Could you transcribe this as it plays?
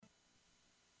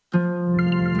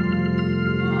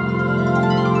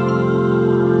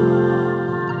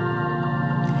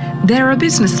There are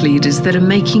business leaders that are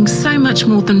making so much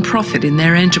more than profit in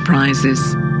their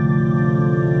enterprises.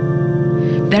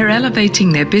 They're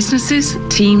elevating their businesses,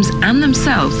 teams, and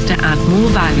themselves to add more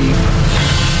value.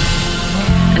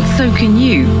 And so can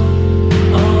you.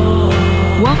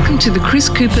 Welcome to the Chris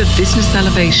Cooper Business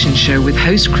Elevation Show with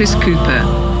host Chris Cooper.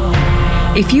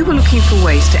 If you were looking for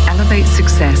ways to elevate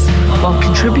success while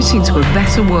contributing to a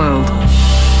better world,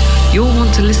 you'll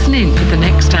want to listen in for the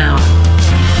next hour.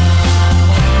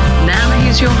 Now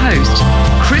here's your host,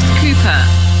 Chris Cooper.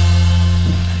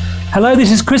 Hello,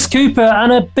 this is Chris Cooper,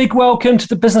 and a big welcome to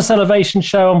the Business Elevation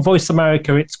Show on Voice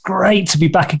America. It's great to be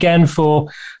back again for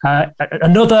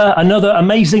another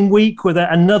amazing week with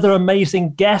another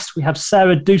amazing guest. We have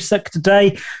Sarah Dusek today,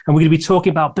 and we're going to be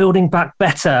talking about building back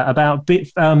better, about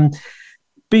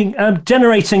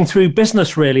generating through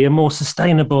business really a more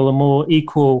sustainable, a more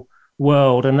equal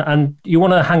world. And you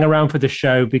want to hang around for the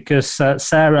show because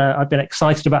Sarah, I've been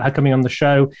excited about her coming on the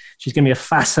show. She's going to be a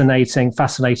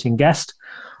fascinating guest.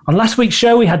 On last week's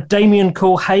show, we had Damien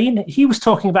Culhane. He was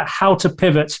talking about how to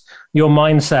pivot your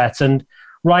mindset. And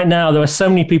right now, there are so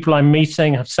many people I'm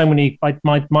meeting. I have so many,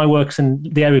 my work's in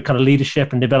the area of kind of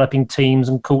leadership and developing teams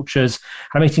and cultures.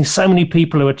 I'm meeting so many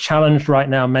people who are challenged right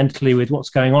now mentally with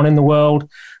what's going on in the world,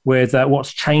 with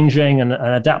what's changing and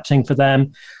adapting for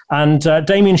them. And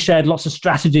Damien shared lots of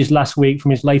strategies last week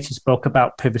from his latest book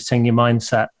about pivoting your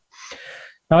mindset.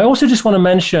 Now, I also just want to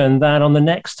mention that on the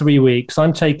next 3 weeks,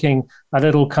 I'm taking a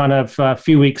little kind of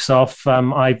few weeks off.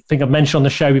 I think I've mentioned on the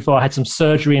show before, I had some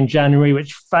surgery in January,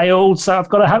 which failed. So I've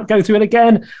got to go through it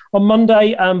again on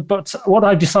Monday. But what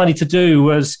I've decided to do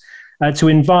was to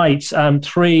invite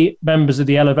 3 members of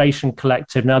the Elevation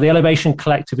Collective. Now, the Elevation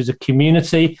Collective is a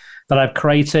community that I've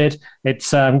created.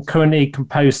 It's currently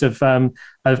composed of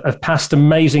past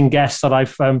amazing guests that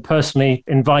I've personally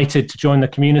invited to join the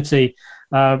community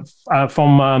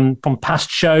from past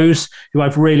shows who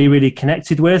I've really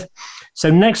connected with. So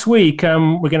next week,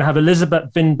 we're going to have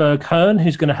Elizabeth Vinberg Hearn,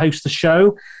 who's going to host the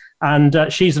show. And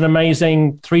she's an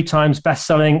amazing 3 times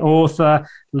best-selling author,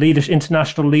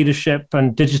 international leadership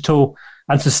and digital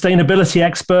and sustainability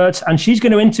expert. And she's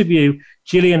going to interview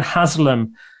Gillian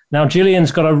Haslam. Now,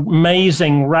 Gillian's got an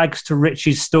amazing rags to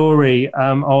riches story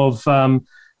of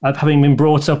having been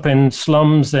brought up in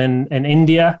slums in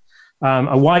India,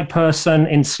 a white person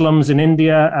in slums in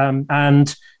India.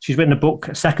 And she's written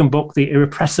a second book, The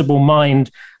Irrepressible Mind.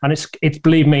 And it's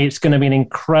believe me, it's going to be an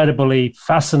incredibly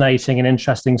fascinating and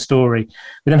interesting story.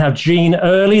 We then have Gene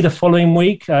Early the following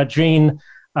week. Gene,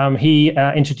 he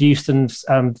introduced and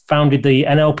founded the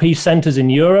NLP centers in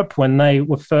Europe when they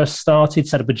were first started,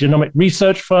 set up a genomic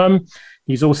research firm.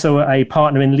 He's also a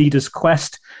partner in Leaders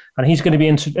Quest, and he's going to be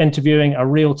interviewing a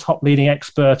real top leading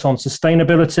expert on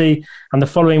sustainability. And the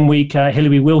following week,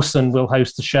 Hillary Wilson will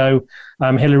host the show.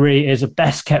 Hillary is a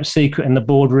best kept secret in the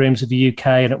boardrooms of the UK,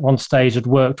 and at one stage had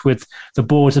worked with the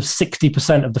boards of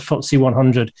 60% of the FTSE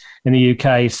 100 in the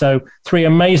UK. So 3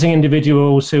 amazing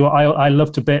individuals who I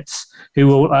love to bits, who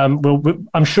will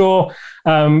I'm sure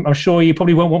you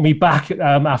probably won't want me back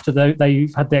after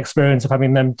they've had the experience of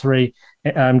having them 3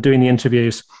 doing the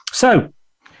interviews. So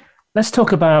let's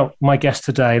talk about my guest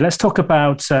today. Let's talk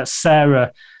about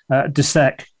Sarah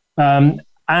Dusek.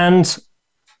 And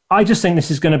I just think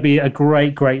this is going to be a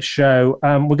great show.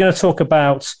 We're going to talk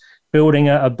about building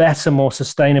a better, more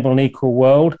sustainable and equal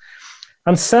world.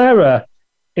 And Sarah,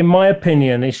 in my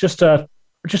opinion, is just a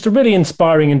really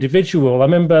inspiring individual. I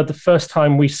remember the first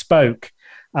time we spoke,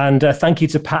 and thank you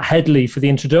to Pat Headley for the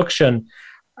introduction.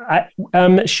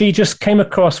 She just came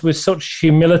across with such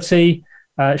humility.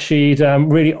 She'd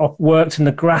really worked in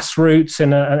the grassroots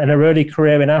in her early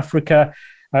career in Africa,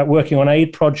 working on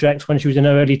aid projects when she was in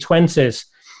her early 20s,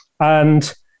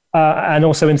 and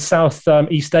also in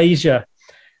Southeast Asia.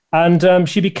 And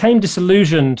she became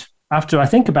disillusioned after, I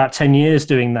think, about 10 years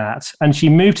doing that. And she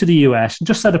moved to the US and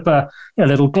just set up a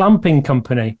little glamping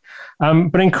company.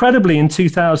 But incredibly, in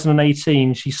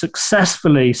 2018, she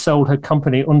successfully sold her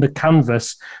company under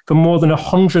canvas for more than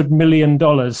 $100 million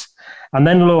and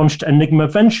then launched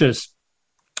Enygma Ventures.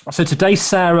 So today,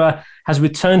 Sarah has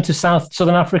returned to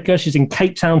Southern Africa. She's in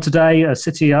Cape Town today, a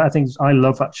city I think I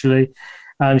love, actually.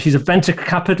 She's a venture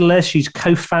capitalist. She's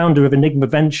co-founder of Enygma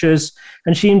Ventures,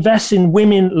 and she invests in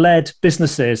women-led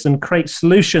businesses and creates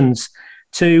solutions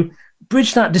to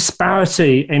bridge that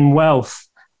disparity in wealth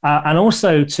and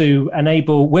also to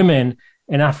enable women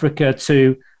in Africa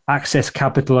to access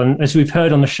capital. And as we've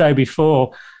heard on the show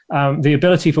before, the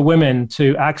ability for women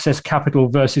to access capital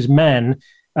versus men,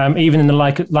 even in the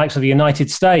likes of the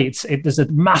United States, there's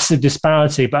a massive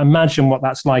disparity, but imagine what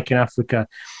that's like in Africa.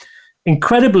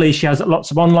 Incredibly, she has lots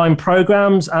of online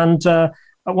programs, and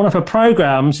one of her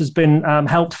programs has been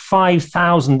helped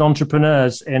 5,000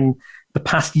 entrepreneurs in the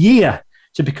past year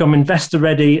to become investor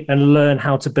ready and learn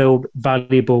how to build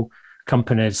valuable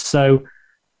companies. So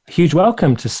huge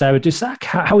welcome to Sarah Dusek.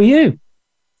 How are you?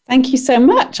 Thank you so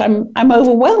much. I'm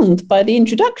overwhelmed by the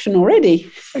introduction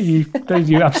already. You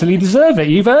absolutely deserve it.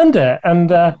 You've earned it. And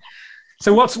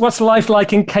so what's life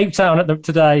like in Cape Town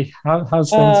today?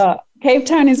 How's things? Cape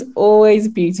Town is always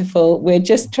beautiful. We're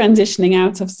just transitioning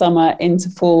out of summer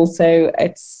into fall, so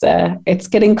it's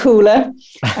getting cooler,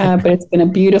 but it's been a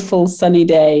beautiful sunny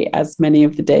day, as many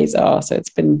of the days are. So it's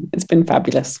been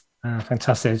fabulous.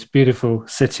 Fantastic. It's a beautiful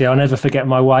city. I'll never forget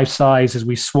my wife's eyes as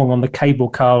we swung on the cable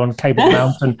car on Cable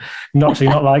Mountain, not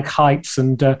like heights.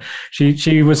 And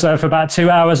she was for about 2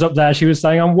 hours up there. She was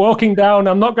saying, I'm walking down.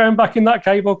 I'm not going back in that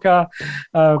cable car.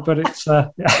 But it's... Oh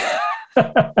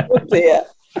dear.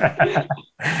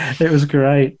 It was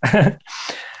great.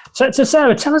 So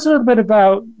Sarah, tell us a little bit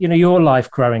about, your life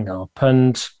growing up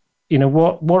and,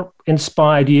 what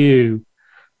inspired you,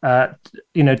 to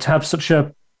have such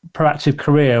a proactive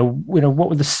career. What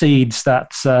were the seeds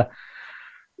that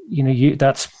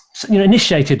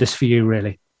initiated this for you,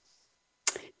 really?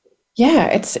 Yeah,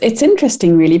 it's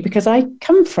interesting, really, because I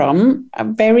come from a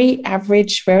very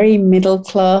average, very middle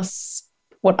class,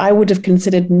 what I would have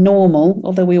considered normal,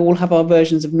 although we all have our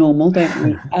versions of normal, don't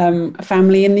we? A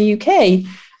family in the UK.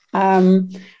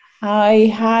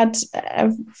 I had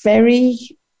a very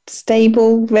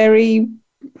stable, very,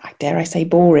 dare I say,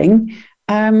 boring,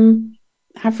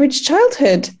 average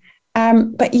childhood.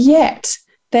 But yet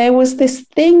there was this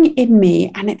thing in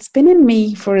me, and it's been in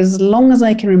me for as long as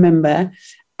I can remember,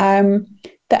 that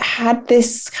had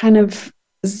this kind of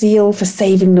zeal for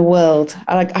saving the world.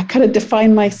 I kind of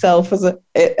define myself as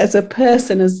a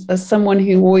person, as someone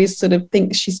who always sort of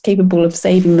thinks she's capable of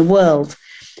saving the world.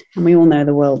 And we all know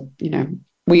the world,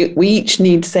 we each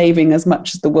need saving as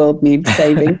much as the world needs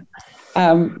saving.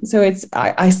 So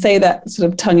I say that sort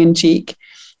of tongue in cheek,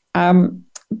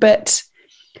 but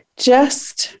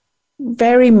just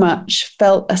very much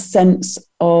felt a sense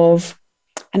of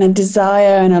and a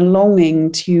desire and a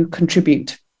longing to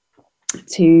contribute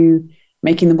to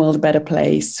making the world a better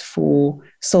place, for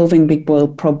solving big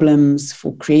world problems,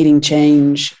 for creating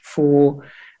change, for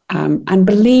and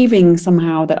believing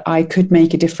somehow that I could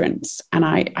make a difference. And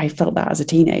I felt that as a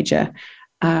teenager.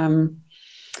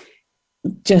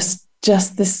 Just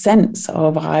this sense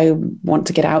of I want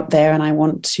to get out there and I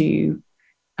want to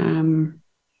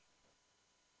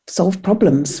solve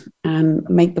problems and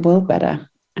make the world better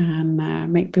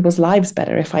and make people's lives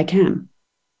better if I can.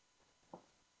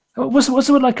 Was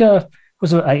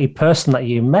it a person that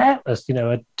you met, as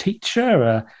a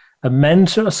teacher, a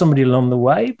mentor, or somebody along the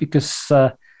way? Because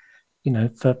for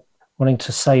wanting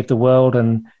to save the world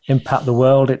and impact the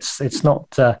world, it's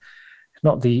not the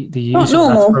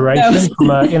usual aspiration.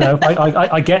 No.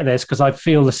 I get this because I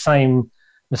feel the same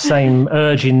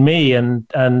urge in me, and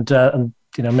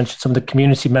mentioned some of the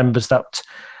community members that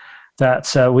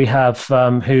we have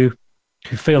who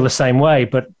feel the same way.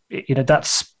 But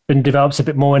that's been developed a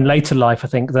bit more in later life, I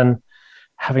think, than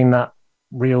having that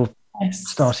real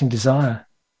starting desire.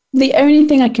 The only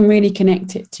thing I can really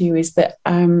connect it to is that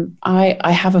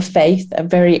I have a faith, a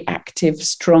very active,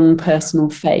 strong personal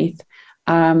faith,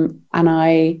 and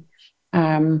I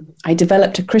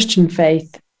developed a Christian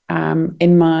faith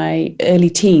in my early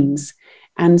teens,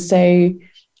 and so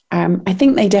I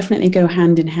think they definitely go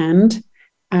hand in hand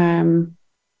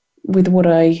with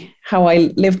how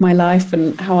I live my life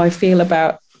and how I feel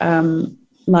about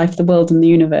life, the world, and the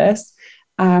universe.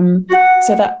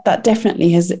 So that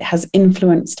definitely has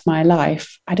influenced my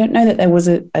life. I don't know that there was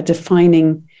a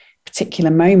defining particular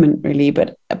moment, really,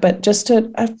 but just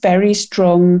a very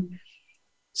strong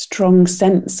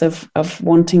sense of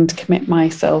wanting to commit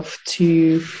myself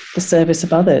to the service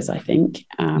of others, I think,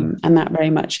 and that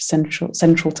very much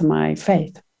central to my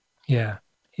faith. Yeah.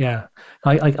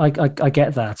 I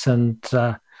get that, and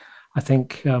I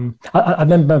think I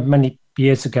remember many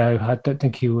years ago. I don't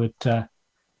think you would.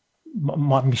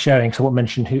 Might be sharing, so I won't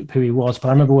mention who he was, but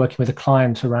I remember working with a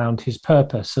client around his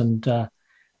purpose, and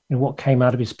what came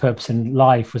out of his purpose in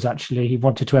life was actually he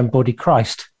wanted to embody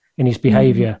Christ in his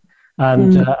behavior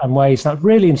and ways that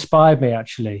really inspired me,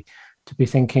 actually, to be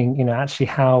thinking, actually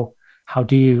how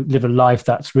do you live a life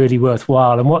that's really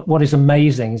worthwhile? And what is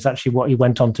amazing is actually what he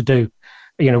went on to do,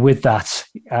 with that,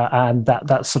 and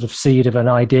that sort of seed of an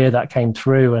idea that came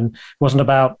through, and it wasn't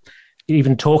about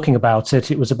even talking about it.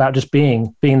 It was about just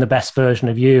being the best version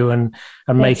of you and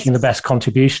making the best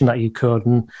contribution that you could.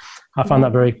 And I found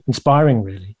that very inspiring,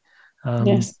 really.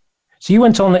 Yes. So you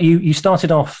went on that you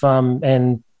started off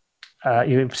in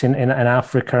you was in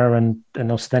Africa and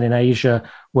also then in Asia,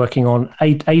 working on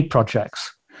aid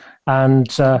projects. And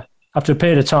after a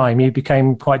period of time, you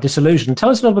became quite disillusioned. Tell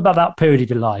us a little bit about that period of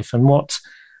your life and what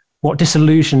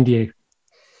disillusioned you.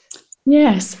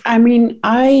 Yes, I mean,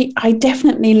 I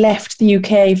definitely left the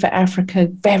UK for Africa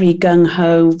very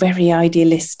gung-ho, very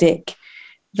idealistic,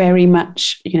 very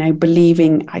much,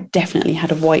 believing I definitely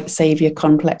had a white savior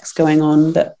complex going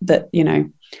on, that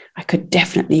I could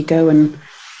definitely go and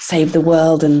save the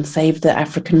world and save the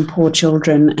African poor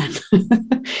children.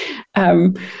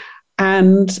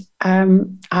 And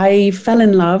I fell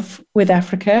in love with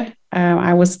Africa.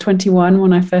 I was 21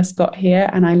 when I first got here,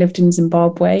 and I lived in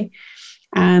Zimbabwe.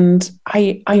 And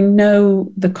I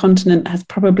know the continent has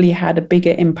probably had a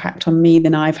bigger impact on me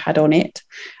than I've had on it.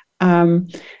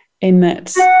 In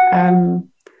that,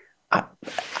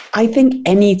 I think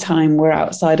any time we're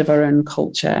outside of our own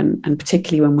culture, and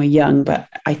particularly when we're young, but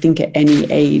I think at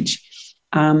any age,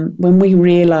 when we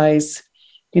realize,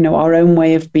 our own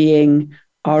way of being,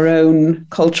 our own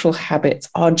cultural habits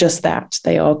are just that.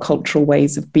 They are cultural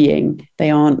ways of being. They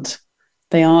aren't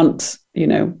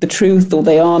the truth, or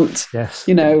they aren't, yes.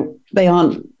 They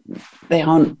aren't,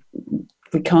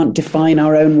 we can't define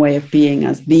our own way of being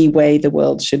as the way the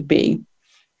world should be.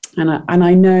 And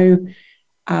I know,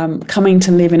 coming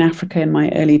to live in Africa in my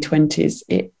early 20s,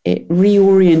 it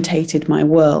reorientated my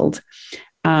world.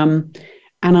 And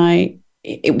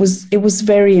it was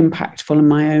very impactful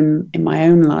in my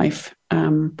own life.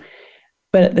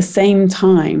 But at the same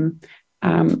time,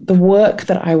 the work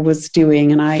that I was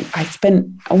doing, and I spent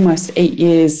almost 8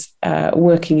 years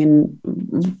working in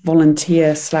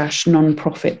volunteer /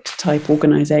 non-profit type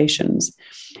organizations,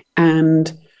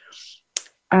 and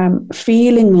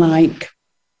feeling like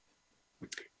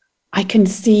I can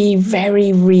see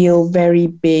very real, very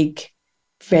big,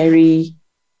 very,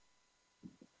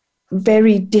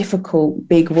 very difficult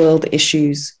big world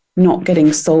issues not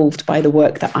getting solved by the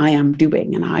work that I am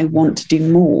doing, and I want to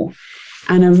do more.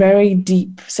 And a very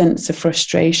deep sense of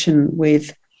frustration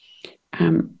with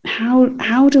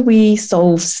how do we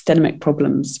solve systemic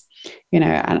problems,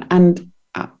 and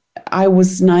I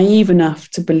was naive enough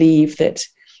to believe that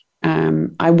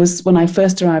when I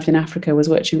first arrived in Africa, was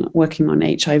working on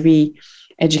HIV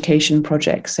education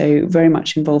projects, so very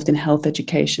much involved in health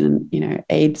education.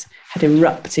 AIDS had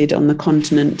erupted on the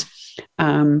continent,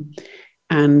 and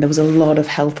there was a lot of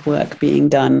health work being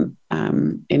done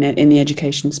in the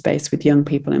education space with young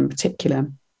people in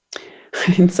particular.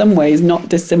 In some ways, not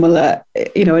dissimilar,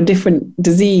 a different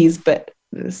disease, but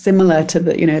similar to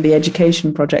the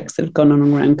education projects that have gone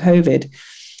on around COVID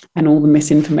and all the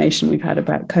misinformation we've had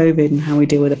about COVID and how we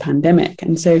deal with a pandemic.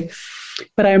 And so,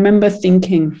 but I remember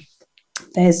thinking,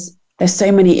 there's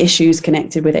so many issues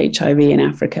connected with HIV in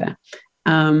Africa,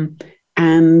 and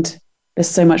there's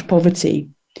so much poverty,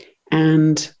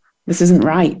 and this isn't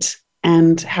right.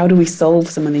 And how do we solve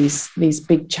some of these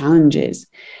big challenges?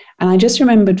 And I just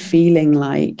remembered feeling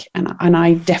like, and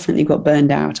I definitely got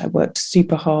burned out. I worked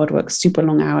super hard, worked super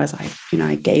long hours.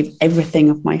 I gave everything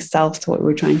of myself to what we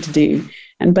were trying to do,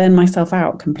 and burned myself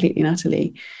out completely and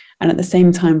utterly. And at the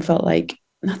same time felt like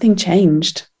nothing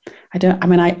changed.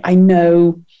 I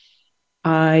know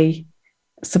I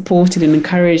supported and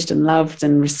encouraged and loved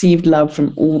and received love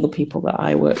from all the people that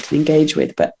I worked and engaged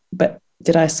with, but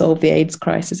did I solve the AIDS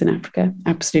crisis in Africa?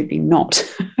 Absolutely not.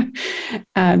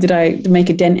 Did I make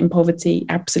a dent in poverty?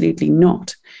 Absolutely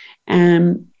not.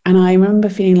 And I remember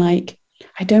feeling like,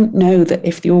 I don't know that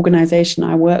if the organization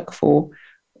I work for,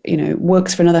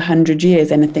 works for another 100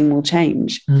 years, anything will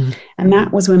change. And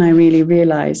that was when I really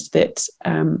realized that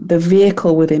the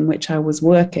vehicle within which I was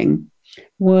working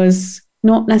was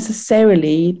not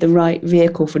necessarily the right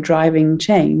vehicle for driving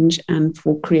change and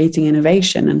for creating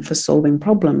innovation and for solving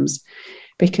problems.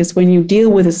 Because when you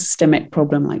deal with a systemic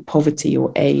problem like poverty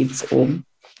or AIDS or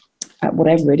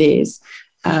whatever it is,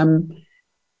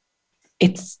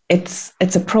 it's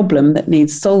a problem that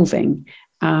needs solving.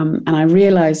 And I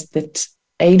realized that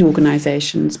aid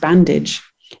organizations bandage,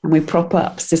 and we prop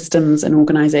up systems and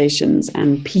organizations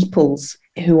and peoples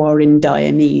who are in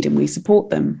dire need, and we support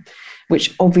them,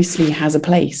 which obviously has a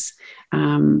place.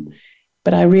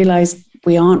 But I realized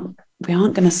we aren't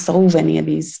going to solve any of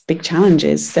these big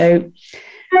challenges. So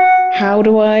how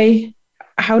do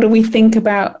we think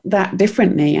about that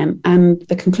differently? And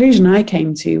the conclusion I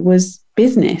came to was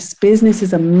business. Business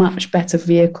is a much better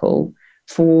vehicle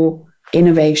for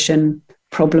innovation,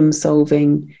 problem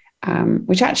solving,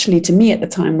 which actually to me at the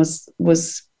time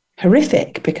was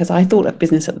horrific, because I thought of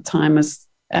business at the time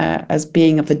as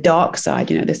being of the dark side.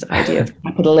 This idea of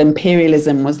capital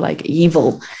imperialism was like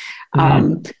evil.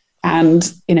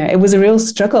 And, it was a real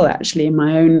struggle actually in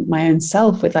my own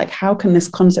self with like, how can this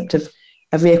concept of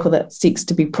a vehicle that seeks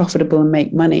to be profitable and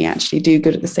make money actually do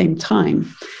good at the same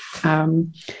time?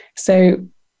 Long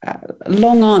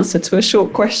answer to a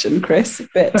short question, Chris,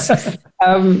 but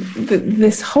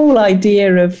this whole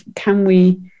idea of can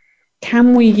we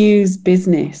use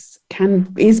business?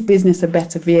 Is business a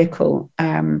better vehicle?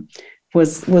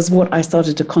 Was what I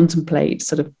started to contemplate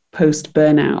sort of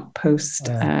post-burnout,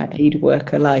 post-aid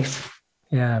worker life.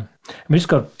 Yeah. We just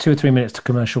got 2 or 3 minutes to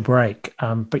commercial break.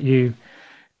 But you,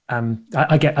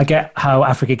 I get how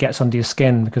Africa gets under your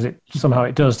skin, because it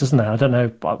does, doesn't it? I don't know,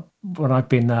 but when I've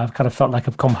been there, I've kind of felt like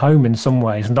I've come home in some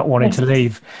ways and not wanting to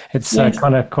leave. It's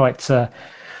kind of quite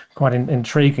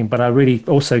intriguing, but I really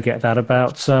also get that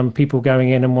about people going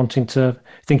in and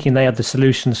thinking they had the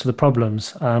solutions to the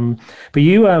problems. But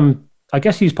you, I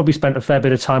guess you probably spent a fair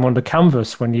bit of time under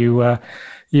canvas when you were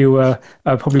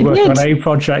probably working on aid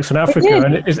projects in Africa.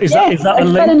 And is that a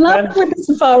link? I fell in love with the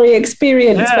safari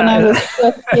experience when I was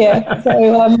here.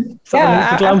 So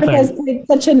Africa has played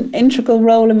such an integral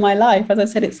role in my life. As I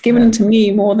said, it's given to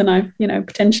me more than I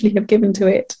potentially have given to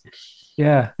it.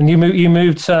 Yeah, and you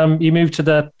moved to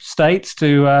the States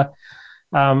to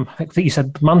I think you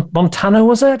said Montana,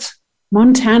 was it?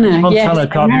 Montana, yes.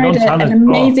 I married an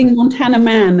amazing Montana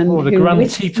man, and the Grand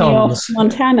Tetons,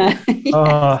 Montana.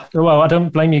 Yes. Well, I don't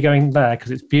blame you going there because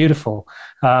it's beautiful,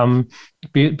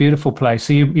 beautiful place.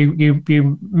 So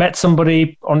you met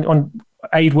somebody on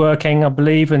aid working, I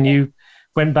believe, and you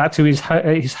went back to his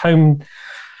home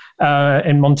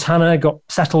in Montana, got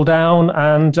settled down,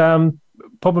 and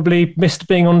probably missed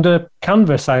being under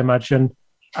canvas, I imagine.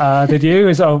 Did you?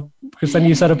 Because then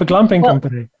you set up a glamping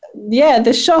company. Yeah,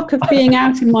 the shock of being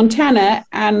out in Montana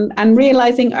and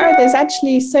realizing, there's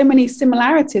actually so many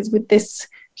similarities with this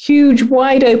huge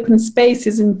wide open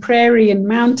spaces and prairie and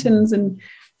mountains and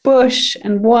bush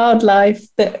and wildlife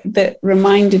that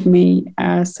reminded me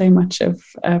so much of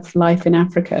life in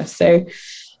Africa. So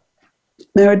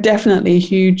there are definitely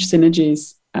huge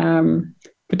synergies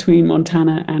between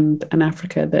Montana and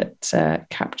Africa that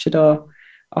captured our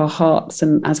hearts.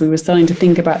 And as we were starting to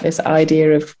think about this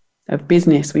idea of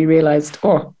business, we realized,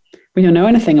 we don't know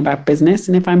anything about business.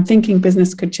 And if I'm thinking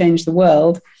business could change the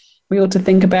world, we ought to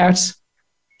think about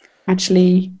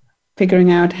actually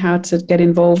figuring out how to get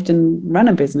involved and run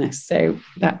a business. So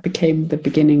that became the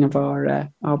beginning of our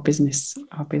business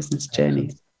journey.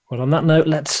 Well, on that note,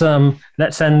 let's end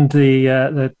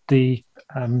the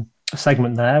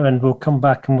segment there, and we'll come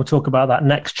back and we'll talk about that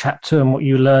next chapter and what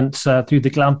you learned through the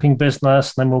glamping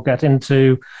business. And then we'll get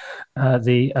into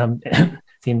the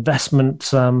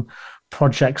investment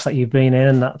projects that you've been in,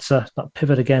 and that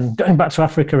pivot again, going back to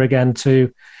Africa again,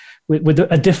 with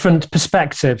a different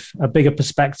perspective, a bigger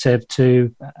perspective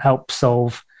to help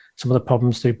solve some of the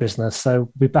problems through business. So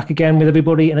we'll be back again with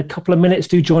everybody in a couple of minutes.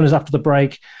 Do join us after the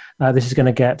break. This is going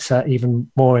to get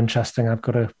even more interesting. I've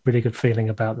got a really good feeling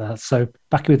about that. So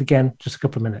back with again, just a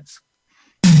couple of minutes.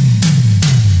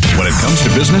 When it comes to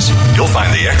business, you'll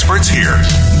find the experts here.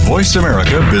 Voice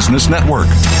America Business Network.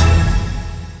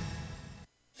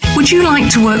 Would you like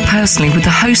to work personally with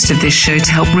the host of this show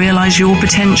to help realize your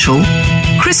potential?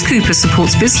 Chris Cooper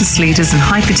supports business leaders and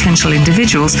high potential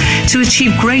individuals to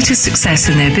achieve greater success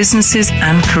in their businesses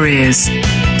and careers.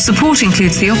 Support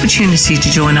includes the opportunity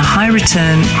to join a high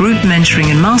return group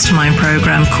mentoring and mastermind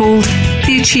program called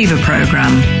the Achiever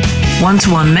Program.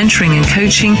 One-to-one mentoring and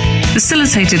coaching,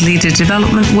 facilitated leader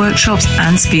development workshops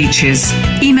and speeches.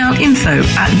 Email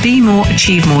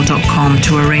info@bemoreachievemore.com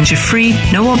to arrange a free,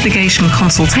 no-obligation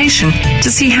consultation to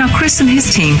see how Chris and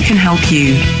his team can help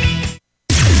you.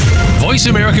 Voice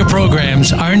America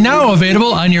programs are now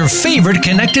available on your favorite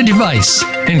connected device,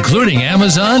 including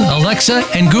Amazon, Alexa,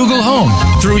 and Google Home.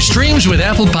 Through streams with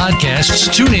Apple Podcasts,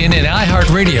 TuneIn, and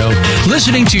iHeartRadio,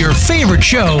 listening to your favorite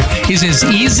show is as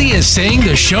easy as saying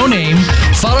the show name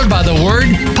followed by the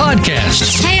word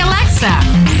podcast. Hey Alexa,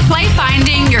 play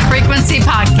Finding Your Frequency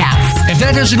podcast. If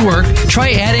that doesn't work,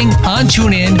 try adding on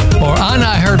TuneIn or on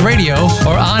iHeartRadio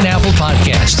or on Apple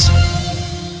Podcasts.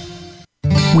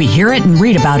 We hear it and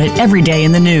read about it every day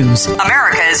in the news.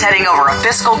 America is heading over a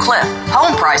fiscal cliff.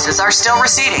 Home prices are still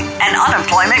receding and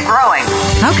unemployment growing.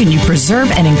 How can you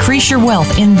preserve and increase your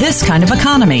wealth in this kind of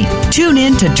economy? Tune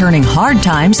in to Turning Hard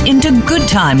Times into Good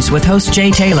Times with host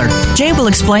Jay Taylor. Jay will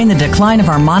explain the decline of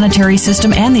our monetary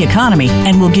system and the economy,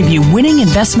 and will give you winning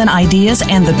investment ideas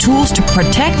and the tools to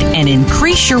protect and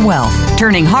increase your wealth.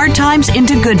 Turning Hard Times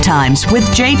into Good Times with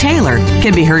Jay Taylor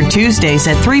can be heard Tuesdays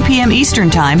at 3 p.m. Eastern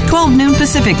Time, 12 noon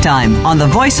Pacific Time on the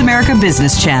Voice America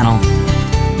Business Channel.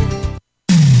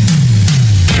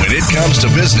 When it comes to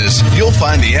business, you'll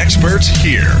find the experts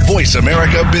here. Voice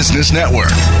America Business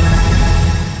Network.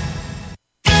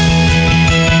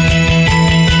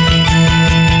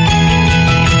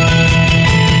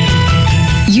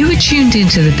 You are tuned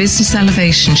into the Business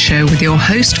Elevation Show with your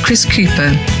host, Chris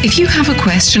Cooper. If you have a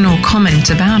question or comment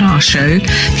about our show,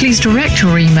 please direct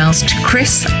your emails to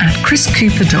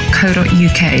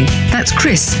chris@chriscooper.co.uk. That's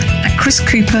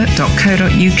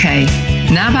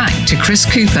chris@chriscooper.co.uk. Now back to Chris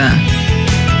Cooper.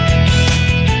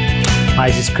 Hi,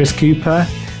 this is Chris Cooper.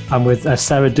 I'm with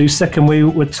Sarah Dusek, and we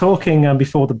were talking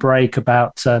before the break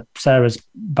about Sarah's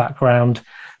background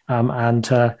and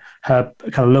her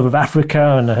kind of love of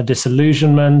Africa and her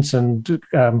disillusionment and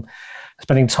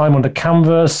spending time under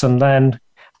canvas and then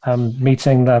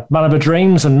meeting the man of her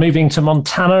dreams and moving to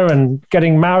Montana and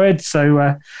getting married.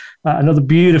 So another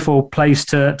beautiful place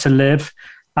to live.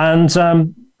 And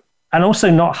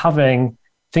also not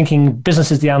thinking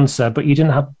business is the answer, but you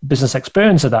didn't have business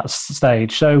experience at that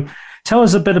stage. So tell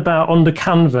us a bit about Under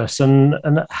Canvas and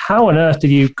how on earth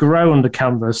did you grow Under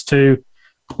Canvas to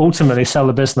ultimately sell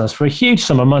the business for a huge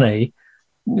sum of money?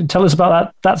 Tell us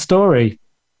about that story.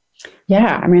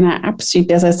 Yeah, I mean, I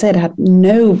absolutely, as I said, had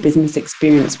no business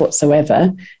experience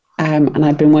whatsoever. And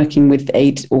I've been working with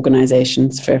aid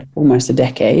organizations for almost a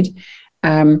decade.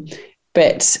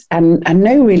 But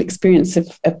no real experience of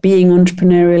being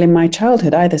entrepreneurial in my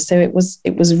childhood either. So it was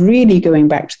really going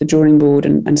back to the drawing board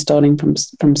and starting from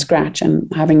scratch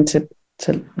and having to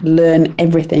learn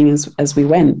everything as we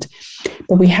went.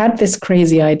 But we had this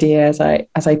crazy idea, as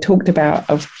I talked about,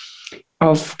 of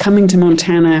coming to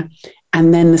Montana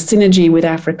and then the synergy with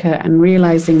Africa and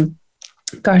realizing,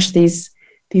 gosh, these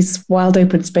wild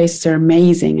open spaces are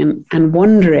amazing, and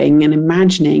wondering and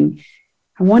imagining,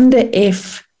 I wonder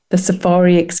if the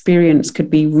safari experience could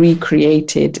be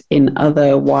recreated in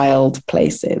other wild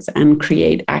places and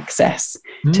create access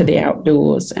to the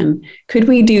outdoors. And could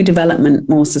we do development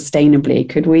more sustainably?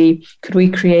 Could we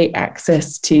create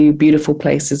access to beautiful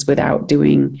places without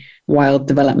doing wild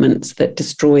developments that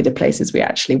destroy the places we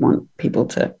actually want people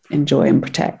to enjoy and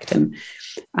protect? And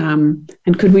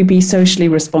could we be socially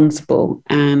responsible?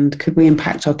 And could we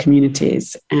impact our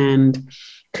communities? And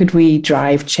could we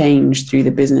drive change through the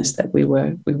business that we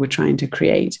were trying to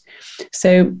create?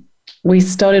 So we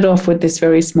started off with this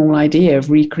very small idea of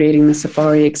recreating the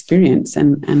safari experience,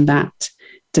 and that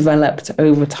developed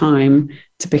over time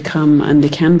to become Under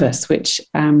Canvas, which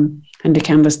Under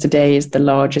Canvas today is the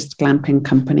largest glamping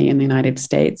company in the United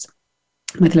States,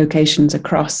 with locations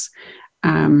across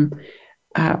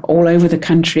all over the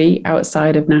country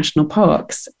outside of national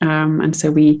parks. And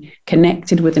so we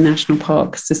connected with the national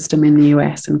park system in the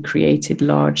US and created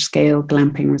large-scale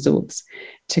glamping resorts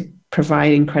to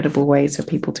provide incredible ways for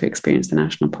people to experience the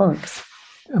national parks.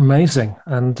 Amazing.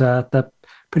 And they're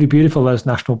pretty beautiful, those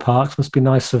national parks. Must be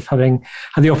nice of having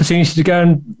had the opportunity to go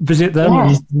and visit them.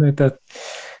 Yes. And,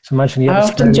 so imagine I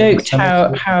often joked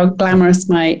how glamorous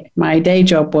my day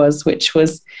job was, which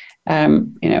was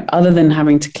other than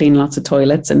having to clean lots of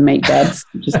toilets and make beds,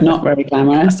 which is not very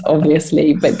glamorous,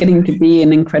 obviously, but getting to be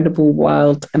in incredible,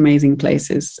 wild, amazing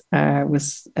places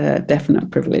was a definite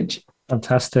privilege.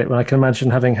 Fantastic. Well, I can imagine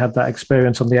having had that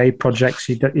experience on the aid projects,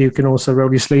 you can also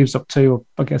roll your sleeves up too,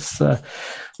 I guess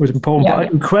was important. Yeah.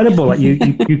 But incredible that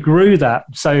you grew that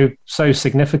so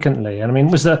significantly. And I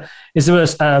mean, is there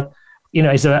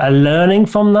a learning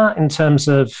from that in terms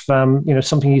of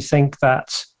something you think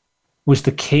that was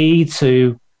the key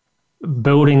to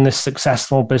building this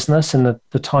successful business in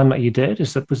the time that you did?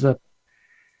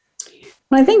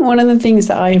 Well, I think one of the things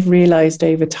that I've realized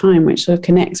over time, which sort of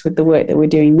connects with the work that we're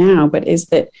doing now, but is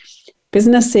that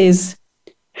businesses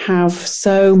have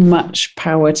so much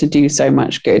power to do so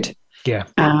much good. Yeah.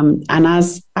 And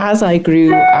as I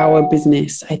grew our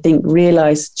business, I think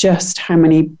realized just how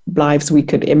many lives we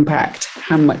could impact,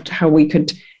 how we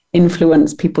could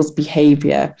influence people's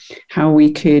behavior, how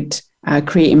we could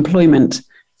create employment,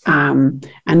 and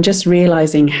just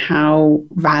realizing how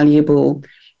valuable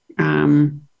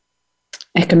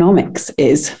economics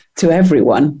is to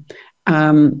everyone,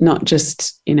 not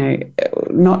just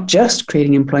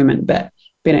creating employment, but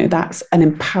that's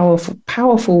an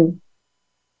powerful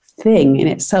thing in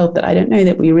itself, that I don't know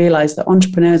that we realize that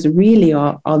entrepreneurs really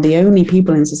are the only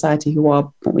people in society who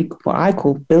are what I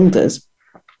call builders.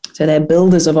 So they're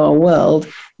builders of our world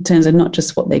in terms of not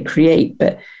just what they create,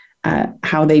 but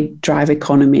how they drive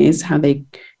economies, how they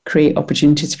create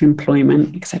opportunities for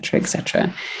employment, et cetera, et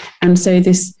cetera. And so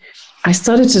I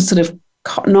started to sort of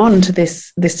cotton on to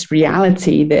this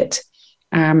reality that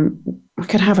I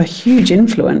could have a huge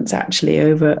influence actually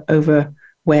over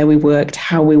where we worked,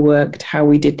 how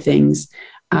we did things,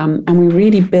 And we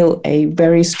really built a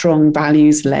very strong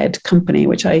values-led company,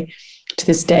 which I, to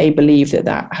this day, believe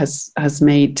that has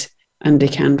made Under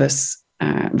Canvas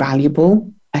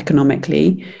valuable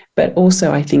economically, but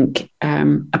also I think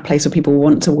a place where people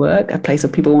want to work, a place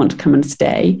where people want to come and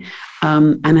stay,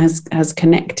 and has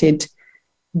connected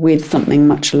with something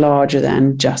much larger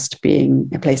than just being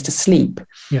a place to sleep.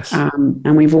 Yes.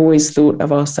 And we've always thought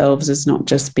of ourselves as not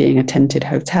just being a tented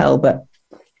hotel, but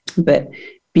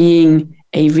being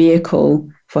a vehicle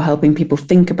for helping people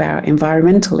think about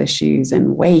environmental issues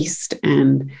and waste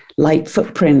and light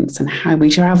footprints and how we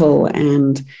travel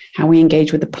and how we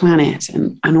engage with the planet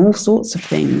and all sorts of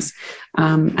things,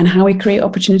 and how we create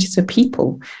opportunities for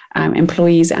people,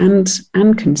 employees and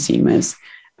consumers.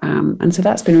 And so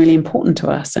that's been really important to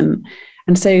us. And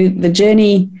so the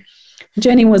journey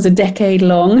was a decade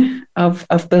long of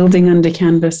building Under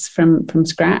Canvas from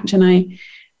scratch. And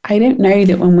I don't know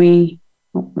that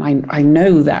I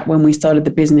know that when we started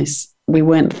the business, we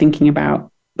weren't thinking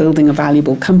about building a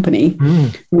valuable company.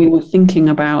 We were thinking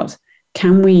about,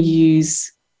 can we use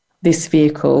this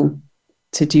vehicle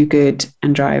to do good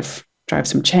and drive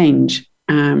some change?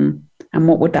 And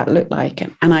what would that look like?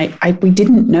 And we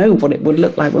didn't know what it would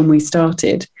look like when we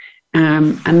started.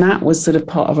 And that was sort of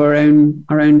part of our own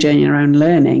journey, our own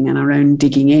learning and our own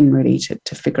digging in, really,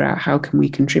 to figure out how can we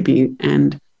contribute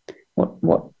and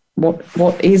what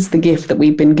is the gift that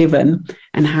we've been given,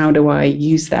 and how do I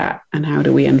use that, and how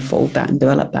do we unfold that and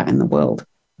develop that in the world?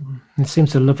 It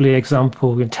seems a lovely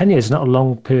example. 10 years is not a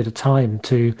long period of time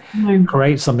to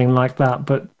create something like that,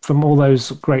 but from all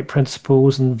those great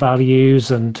principles and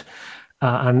values and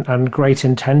great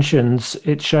intentions,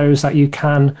 it shows that you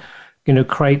can,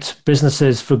 create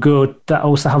businesses for good that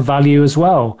also have value as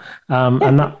well.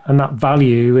 And that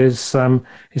value is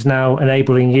now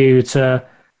enabling you to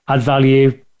add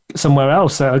value somewhere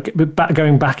else.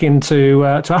 Going back into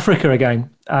to Africa again.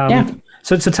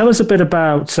 So tell us a bit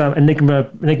about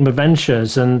Enygma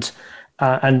Ventures and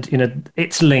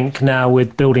its link now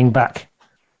with building back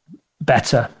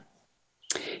better.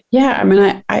 Yeah, I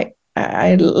mean,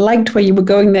 I liked where you were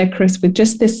going there, Chris, with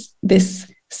just this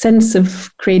sense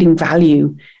of creating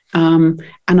value. And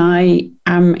I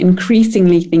am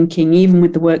increasingly thinking, even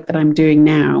with the work that I'm doing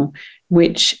now,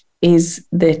 which is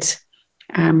that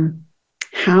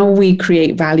how we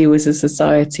create value as a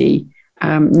society,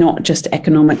 not just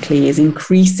economically, is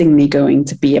increasingly going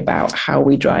to be about how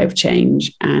we drive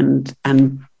change and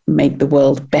make the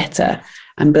world better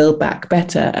and build back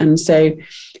better. And so,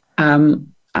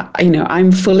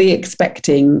 I'm fully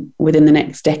expecting within the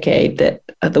next decade that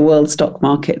the world stock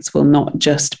markets will not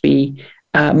just be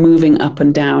moving up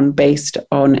and down based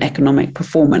on economic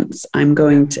performance.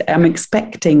 I'm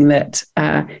expecting that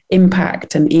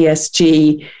impact and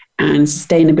ESG and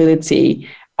sustainability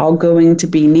are going to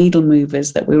be needle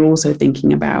movers that we're also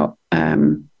thinking about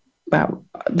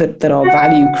that are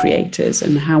value creators,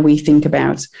 and how we think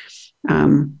about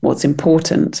what's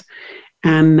important.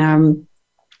 And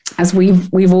as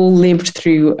we've all lived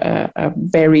through a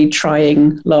very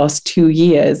trying last 2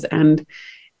 years, and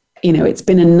it's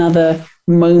been another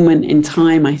moment in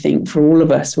time, I think, for all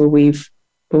of us where we've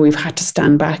had to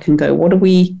stand back and go, what do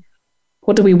we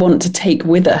want to take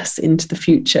with us into the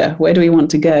future? Where do we want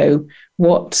to go?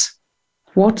 What's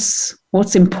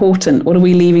important? What are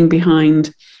we leaving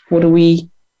behind?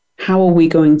 How are we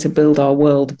going to build our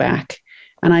world back?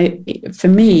 And for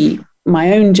me,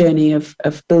 my own journey of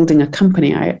building a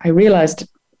company, I realized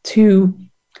two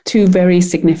very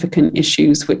significant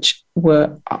issues which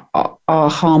are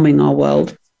harming our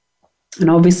world. And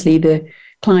obviously the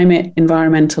climate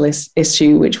environmental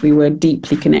issue, which we were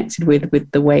deeply connected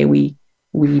with the way we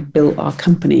built our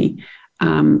company,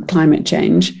 climate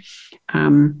change.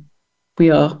 We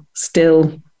are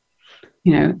still,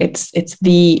 it's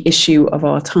the issue of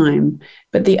our time.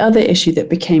 But the other issue that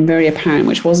became very apparent,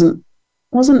 which wasn't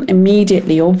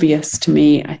immediately obvious to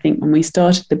me, I think, when we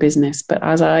started the business, but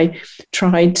as I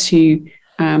tried to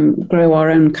grow our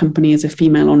own company as a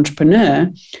female entrepreneur,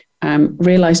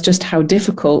 realized just how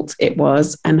difficult it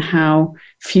was and how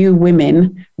few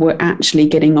women were actually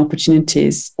getting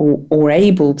opportunities or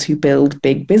able to build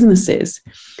big businesses.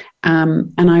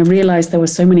 And I realized there were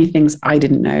so many things I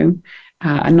didn't know,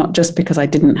 and not just because I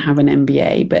didn't have an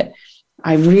MBA, but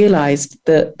I realized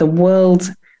that the world,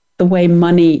 the way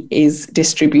money is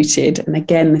distributed, and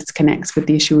again, this connects with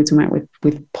the issue we're talking about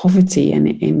with poverty and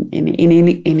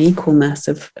inequalness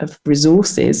of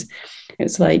resources.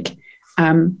 It's like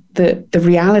the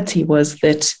reality was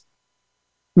that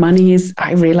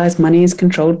I realized money is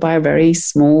controlled by a very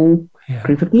small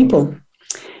group of people.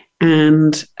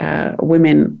 And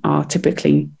women are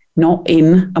typically not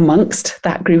in amongst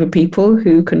that group of people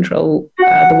who control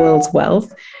the world's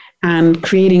wealth. And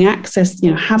creating access,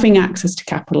 having access to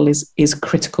capital is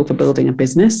critical for building a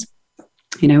business.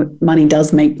 Money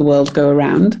does make the world go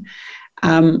around.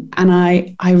 And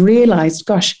I realized,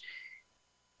 gosh,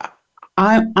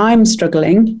 I'm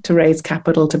struggling to raise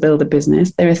capital to build a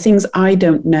business. There are things I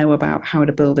don't know about how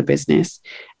to build a business.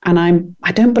 And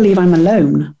I don't believe I'm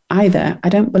alone either. I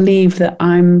don't believe that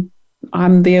I'm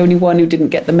the only one who didn't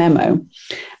get the memo.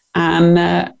 And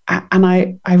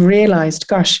I realized,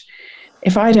 gosh,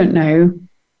 if I don't know,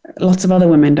 lots of other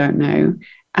women don't know.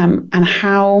 And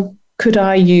how could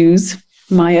I use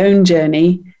my own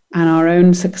journey and our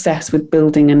own success with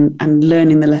building and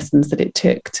learning the lessons that it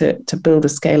took to build a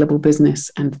scalable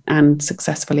business and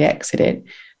successfully exit it,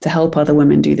 to help other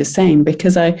women do the same?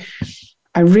 Because I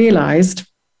realized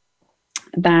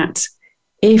that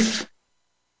if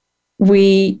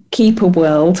we keep a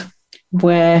world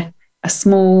where a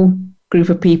small group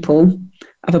of people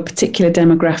of a particular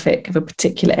demographic, of a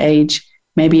particular age,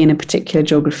 maybe in a particular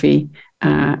geography,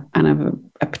 and of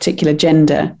a particular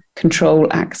gender, control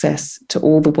access to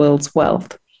all the world's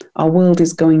wealth, our world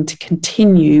is going to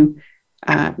continue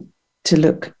to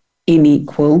look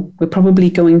unequal. We're probably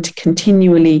going to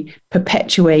continually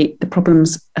perpetuate the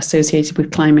problems associated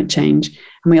with climate change,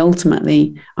 and we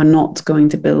ultimately are not going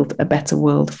to build a better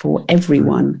world for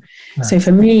everyone. Nice. So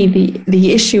for me,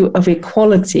 the issue of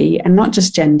equality, and not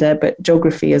just gender, but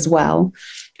geography as well,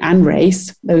 and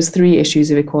race, those three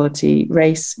issues of equality,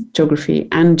 race, geography,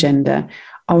 and gender,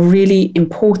 are really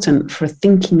important for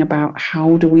thinking about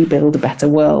how do we build a better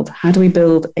world? How do we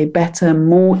build a better,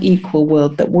 more equal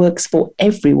world that works for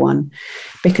everyone?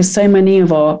 Because so many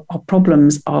of our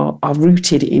problems are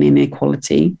rooted in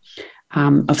inequality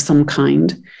of some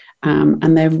kind. And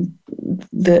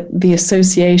the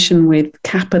association with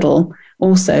capital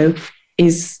also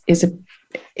is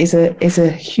a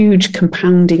huge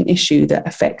compounding issue that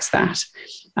affects that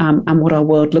and what our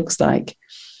world looks like.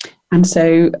 And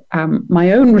so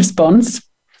my own response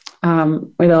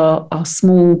with our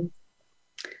small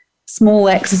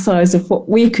exercise of what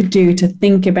we could do to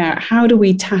think about how do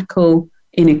we tackle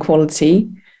inequality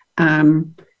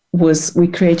was we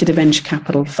created a venture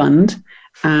capital fund,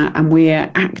 and we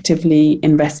are actively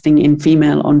investing in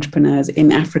female entrepreneurs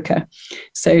in Africa.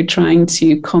 So trying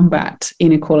to combat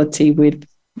inequality with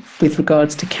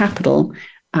regards to capital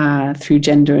through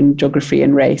gender and geography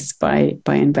and race by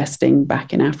investing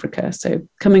back in Africa. So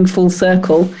coming full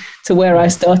circle to where I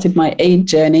started my aid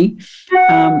journey,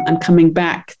 and coming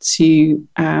back to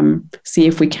see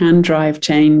if we can drive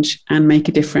change and make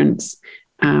a difference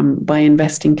by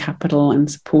investing capital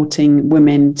and supporting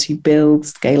women to build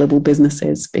scalable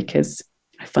businesses, because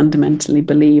I fundamentally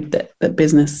believe that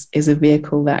business is a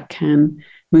vehicle that can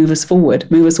move us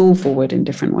all forward in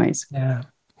different ways.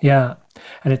 Yeah.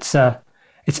 And it's a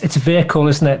vehicle,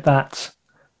 isn't it, that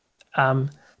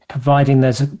providing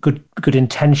there's a good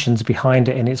intentions behind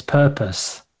it in its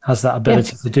purpose, has that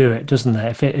ability to do it, doesn't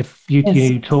it? If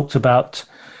you talked about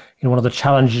one of the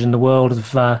challenges in the world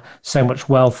of so much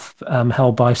wealth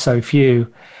held by so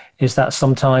few, is that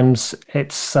sometimes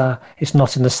it's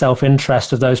not in the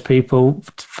self-interest of those people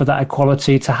for that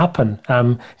equality to happen.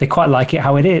 They quite like it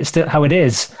how it is.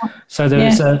 So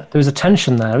there's a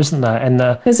tension there, isn't there? And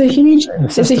there's a huge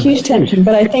tension.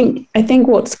 But I think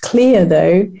what's clear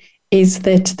though is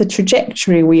that the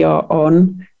trajectory we are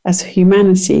on as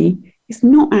humanity is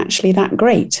not actually that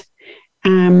great.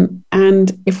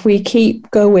 And if we keep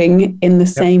going in the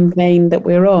same vein that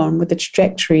we're on, with the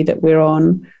trajectory that we're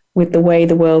on, with the way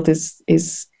the world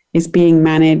is being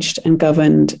managed and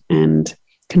governed and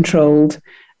controlled,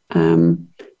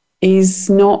 is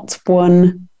not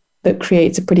one that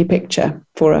creates a pretty picture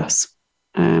for us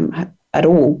at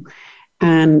all.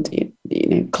 And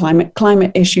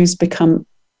climate issues become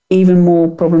even more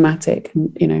problematic,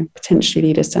 and potentially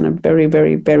lead us down a very,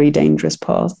 very, very dangerous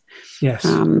path. Yes.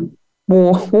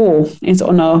 War is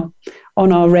on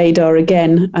our radar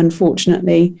again,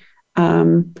 unfortunately.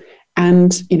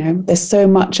 And, there's so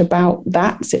much about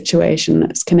that situation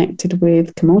that's connected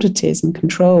with commodities and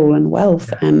control and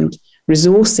wealth and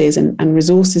resources and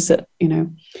resources that,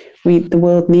 the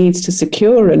world needs to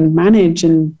secure and manage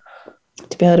and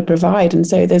to be able to provide. And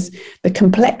so there's the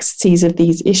complexities of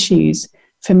these issues,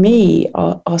 for me,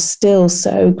 are still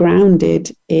so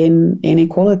grounded in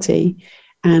inequality.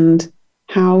 And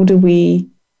how do we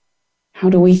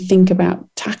think about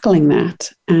tackling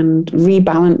that and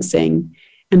rebalancing?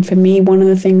 And for me, one of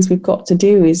the things we've got to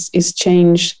do is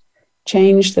change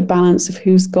the balance of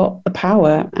who's got the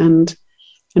power. And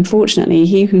unfortunately,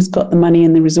 he who's got the money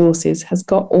and the resources has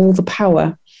got all the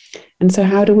power. And so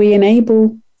how do we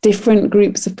enable different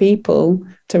groups of people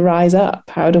to rise up?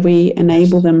 How do we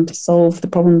enable them to solve the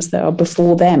problems that are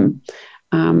before them,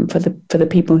 for the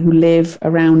people who live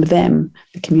around them,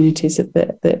 the communities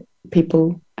that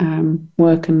people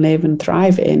work and live and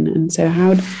thrive in? And so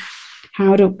how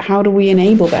do we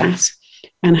enable that,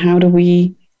 and how do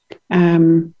we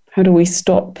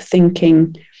stop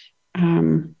thinking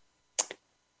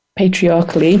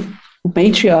matriarchally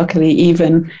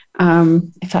even,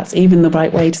 if that's even the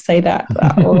right way to say that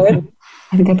word.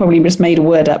 I think I probably just made a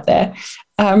word up there.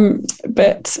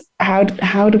 But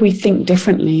how do we think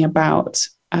differently about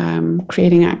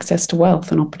creating access to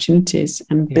wealth and opportunities,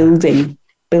 and building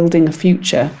a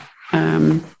future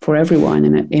for everyone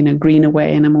in a greener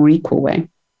way, in a more equal way?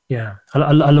 Yeah,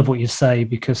 I love what you say,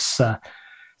 because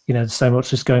there's so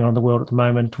much that's going on in the world at the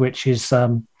moment, which is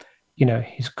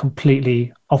is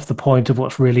completely off the point of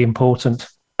what's really important.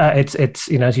 It's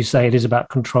as you say, it is about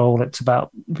control. It's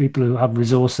about people who have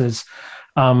resources.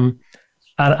 And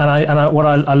what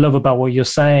I love about what you're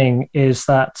saying is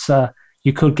that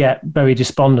you could get very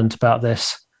despondent about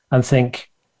this and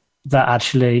think that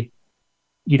actually,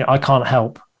 I can't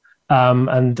help,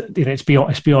 and it's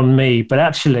beyond me. But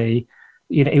actually,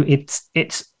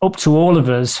 it's up to all of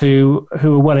us who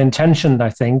are well intentioned, I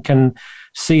think, and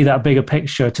see that bigger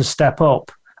picture, to step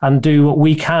up and do what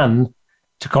we can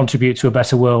to contribute to a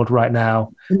better world right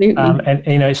now. And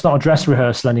it's not a dress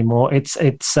rehearsal anymore. It's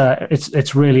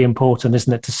really important,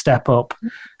 isn't it, to step up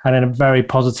and in a very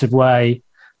positive way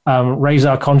raise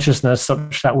our consciousness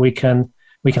such that we can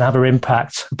have a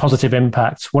positive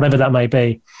impact, whatever that may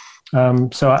be.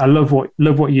 So I love what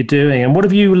you're doing. And what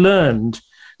have you learned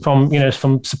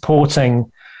from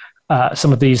supporting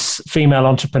some of these female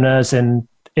entrepreneurs in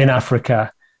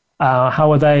Africa?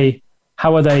 How are they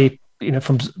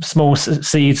from small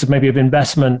seeds of maybe of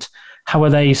investment, how are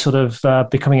they sort of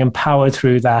becoming empowered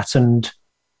through that and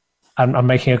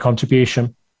making a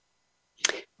contribution?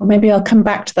 Well, maybe I'll come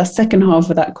back to the second half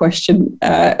of that question.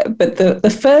 But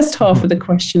the first half of the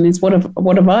question is, what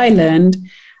have I learned?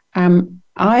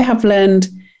 I have learned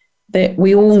that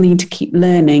we all need to keep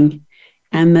learning,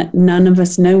 and that none of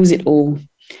us knows it all.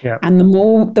 Yeah. And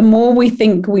the more we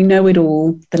think we know it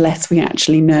all, the less we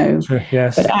actually know. Sure,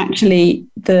 yes. But actually,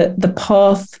 the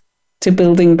path to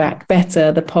building back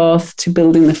better, the path to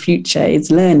building the future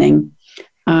is learning.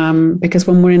 Because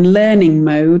when we're in learning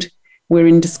mode, we're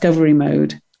in discovery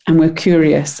mode, and we're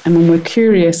curious. And when we're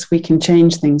curious, we can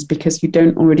change things, because you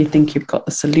don't already think you've got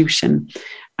the solution.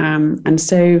 And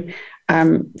so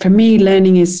for me,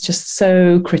 learning is just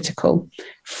so critical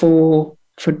for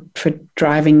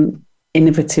driving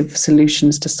innovative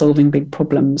solutions to solving big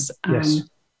problems. Yes.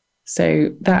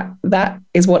 So that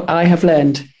is what I have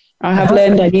learned.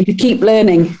 I need to keep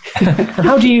learning.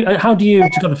 How do you?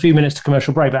 We've got a few minutes to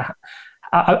commercial break, but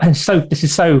and so this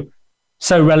is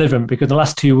so relevant, because the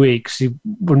last 2 weeks, you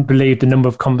wouldn't believe the number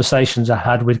of conversations I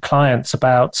had with clients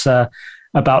about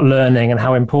learning and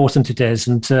how important it is,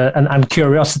 and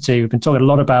curiosity. We've been talking a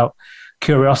lot about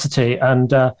curiosity,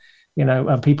 and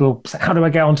people say, how do I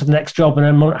get on to the next job? And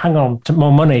then hang on, to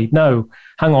more money. No,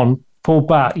 hang on, pull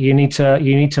back. You need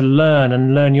to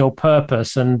learn your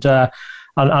purpose and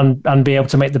be able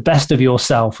to make the best of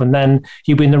yourself. And then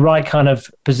you'll be in the right kind of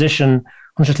position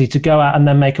consciously to go out and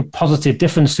then make a positive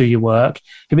difference through your work.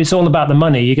 If it's all about the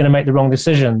money, you're going to make the wrong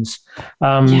decisions.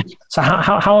 So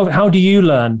how do you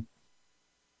learn?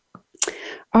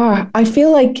 I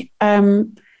feel like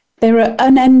there are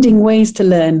unending ways to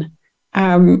learn.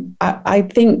 I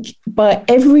think, but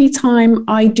every time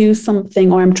I do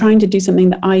something, or I'm trying to do something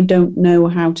that I don't know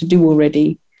how to do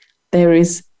already, there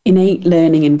is innate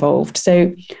learning involved.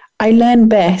 So I learn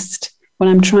best when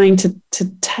I'm trying to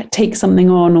take something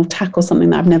on or tackle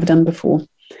something that I've never done before.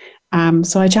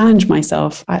 So I challenge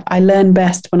myself. I learn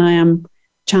best when I am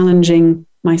challenging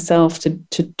myself to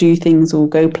do things or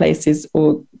go places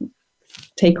or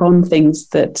take on things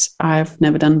that I've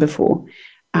never done before.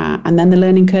 And then the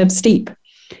learning curve's steep.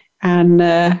 And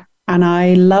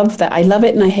I love that. I love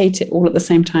it and I hate it all at the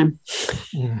same time.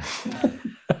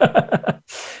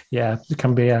 Yeah, it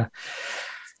can be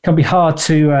hard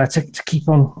to keep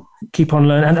on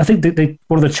learning. And I think that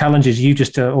one of the challenges you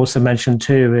just also mentioned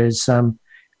too is,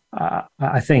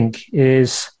 I think,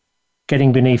 is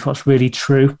getting beneath what's really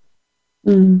true.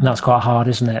 And that's quite hard,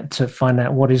 isn't it, to find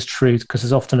out what is truth, because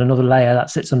there's often another layer that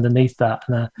sits underneath that,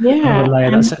 and another layer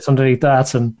that sits underneath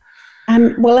that, and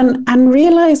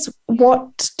realize,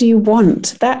 what do you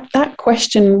want? That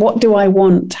question, what do I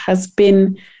want, has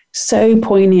been so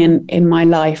poignant in my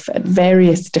life at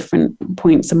various different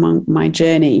points along my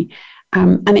journey.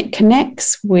 And it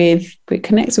connects with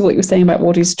what you're saying about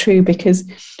what is true, because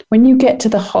when you get to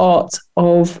the heart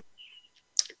of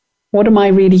what am I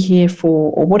really here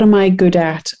for, or what am I good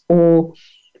at, or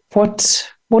what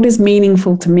is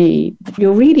meaningful to me,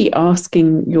 you're really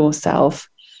asking yourself,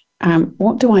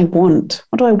 what do I want?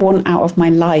 What do I want out of my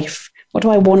life? What do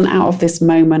I want out of this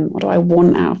moment? What do I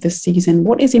want out of this season?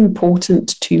 What is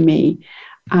important to me?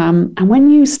 And when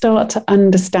you start to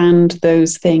understand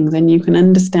those things, and you can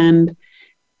understand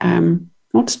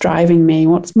what's driving me,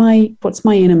 what's my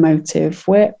inner motive,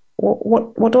 what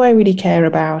do I really care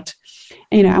about,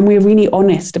 and we're really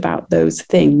honest about those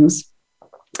things,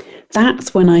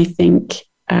 that's when I think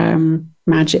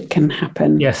magic can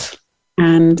happen. Yes.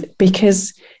 And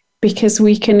because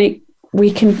we can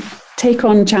take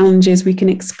on challenges, we can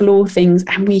explore things,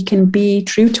 and we can be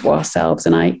true to ourselves.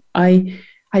 And I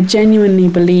genuinely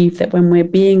believe that when we're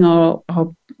being our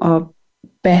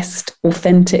best,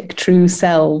 authentic, true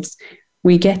selves,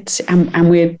 we get, and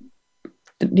we're,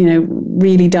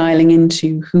 really dialing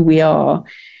into who we are,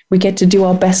 we get to do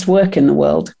our best work in the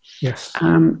world. Yes.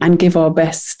 And give our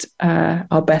best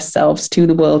selves to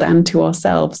the world and to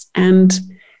ourselves, and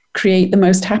create the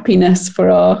most happiness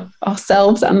for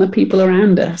ourselves and the people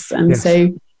around us. And yes.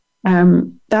 So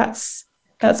that's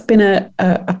been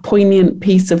a poignant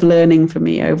piece of learning for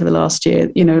me over the last year,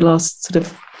 last sort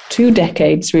of 2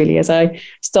 decades, really, as I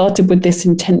started with this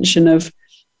intention of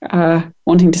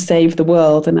wanting to save the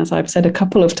world. And as I've said a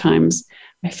couple of times,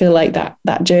 I feel like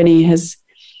that journey has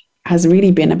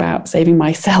really been about saving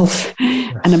myself.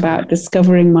 Yes. And about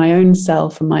discovering my own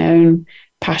self and my own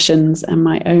passions and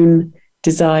my own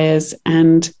desires,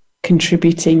 and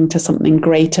contributing to something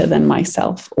greater than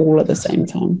myself all at the same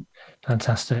time.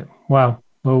 Fantastic. Wow.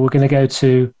 Well, we're going to go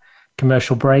to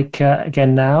commercial break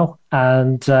again now,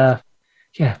 and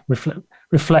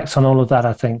reflect on all of that.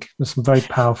 I think there's some very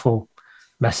powerful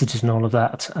messages and all of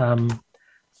that. I'm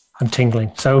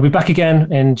tingling. So we'll be back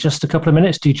again in just a couple of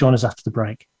minutes. Do join us after the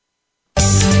break.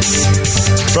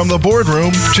 From the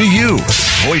boardroom to you,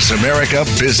 Voice America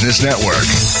Business Network.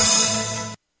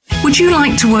 Would you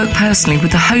like to work personally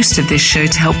with the host of this show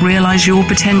to help realize your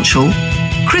potential?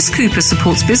 Chris Cooper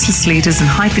supports business leaders and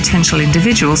high potential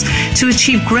individuals to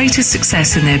achieve greater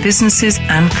success in their businesses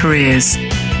and careers.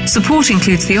 Support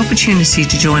includes the opportunity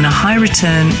to join a high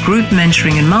return group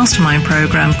mentoring and mastermind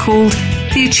program called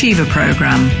the Achiever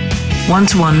Program.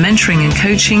 One-to-one mentoring and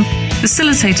coaching,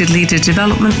 facilitated leader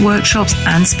development workshops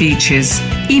and speeches.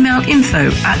 Email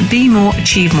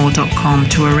info@bemoreachievemore.com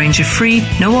to arrange a free,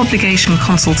 no-obligation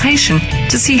consultation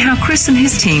to see how Chris and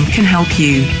his team can help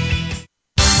you.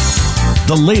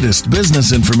 The latest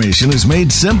business information is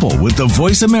made simple with the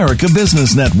Voice America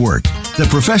Business Network. The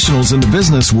professionals in the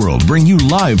business world bring you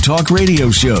live talk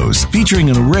radio shows featuring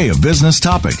an array of business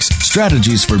topics,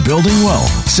 strategies for building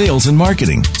wealth, sales and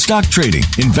marketing, stock trading,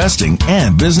 investing,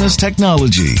 and business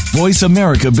technology. Voice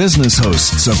America Business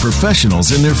hosts are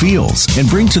professionals in their fields and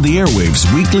bring to the airwaves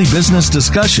weekly business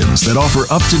discussions that offer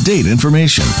up-to-date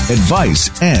information, advice,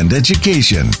 and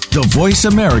education. The Voice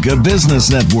America Business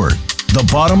Network. The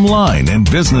bottom line in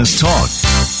business talk.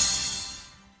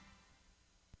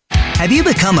 Have you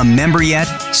become a member yet?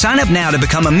 Sign up now to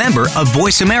become a member of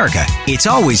Voice America. It's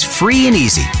always free and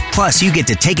easy. Plus, you get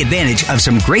to take advantage of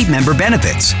some great member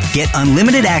benefits. Get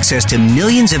unlimited access to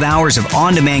millions of hours of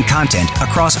on-demand content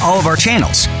across all of our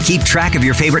channels. Keep track of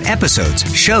your favorite episodes,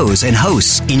 shows, and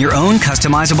hosts in your own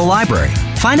customizable library.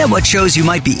 Find out what shows you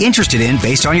might be interested in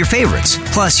based on your favorites.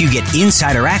 Plus, you get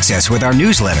insider access with our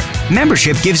newsletter.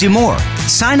 Membership gives you more.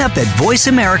 Sign up at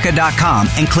voiceamerica.com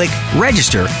and click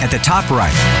register at the top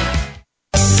right.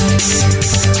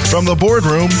 From the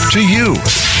boardroom to you,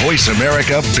 Voice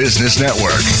America Business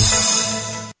Network.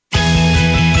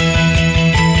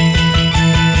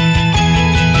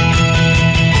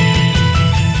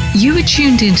 You are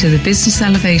tuned into the Business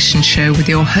Elevation Show with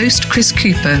your host, Chris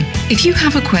Cooper. If you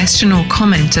have a question or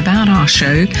comment about our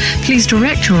show, please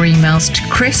direct your emails to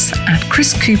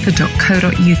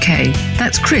chris@chriscooper.co.uk.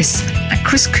 That's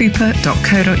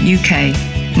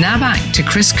chris@chriscooper.co.uk. Now back to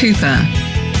Chris Cooper.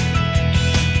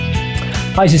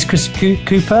 Hi, this is Chris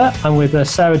Cooper. I'm with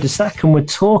Sarah Dusek, and we've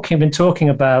been talking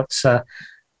about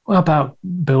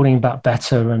building back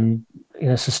better and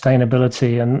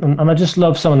sustainability, and I just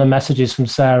love some of the messages from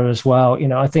Sarah as well.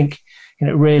 I think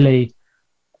it really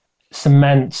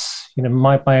cements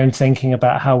my own thinking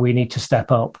about how we need to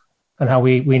step up and how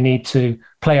we need to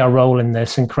play our role in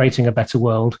this and creating a better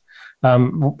world.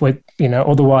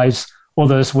 Otherwise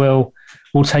others will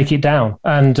take it down.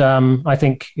 And I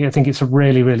think it's a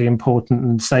really, really important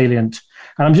and salient.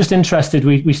 And I'm just interested,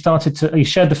 you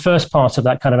shared the first part of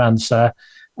that kind of answer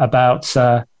about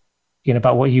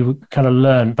about what you kind of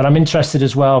learned. But I'm interested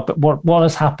as well, but what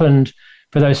has happened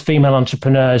for those female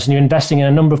entrepreneurs? And you're investing in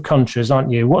a number of countries,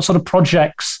 aren't you? What sort of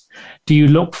projects do you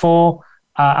look for?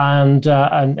 And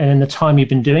in the time you've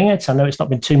been doing it, I know it's not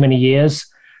been too many years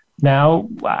now,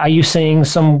 are you seeing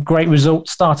some great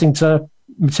results starting to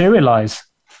materialize?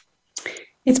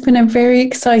 It's been a very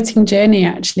exciting journey,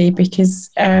 actually, because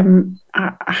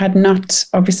I had not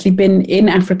obviously been in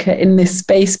Africa in this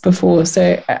space before.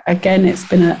 So again, it's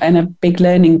been a big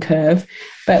learning curve,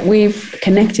 but we've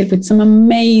connected with some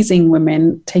amazing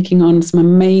women taking on some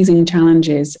amazing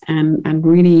challenges and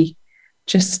really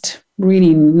just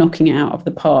really knocking it out of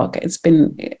the park. It's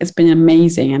been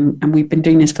amazing. And we've been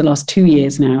doing this for the last 2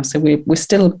 years now. So we're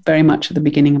still very much at the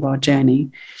beginning of our journey.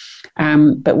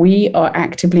 But we are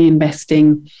actively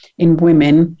investing in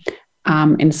women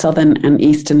in Southern and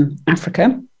Eastern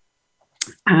Africa.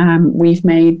 We've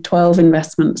made 12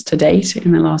 investments to date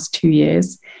in the last 2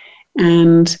 years,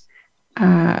 and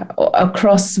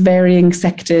across varying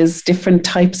sectors, different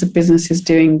types of businesses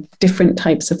doing different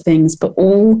types of things, but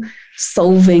all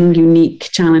solving unique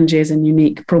challenges and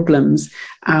unique problems,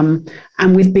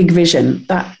 and with big vision.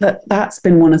 That's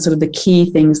been one of sort of the key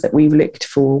things that we've looked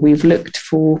for. We've looked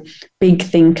for big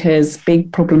thinkers,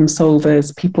 big problem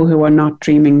solvers, people who are not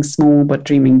dreaming small but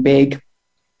dreaming big,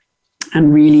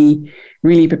 and really,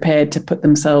 really prepared to put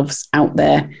themselves out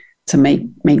there to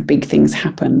make big things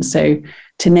happen. So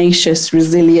tenacious,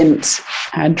 resilient,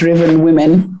 driven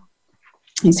women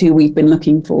is who we've been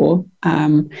looking for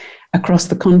across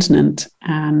the continent.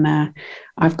 And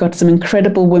I've got some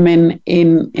incredible women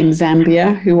in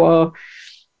Zambia who are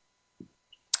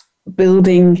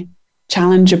building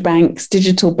challenger banks,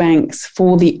 digital banks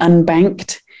for the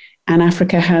unbanked. And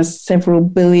Africa has several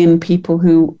billion people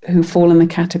who fall in the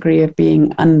category of being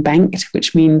unbanked,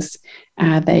 which means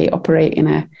they operate in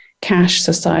a cash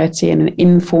society and an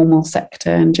informal sector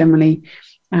and generally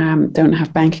don't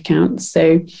have bank accounts.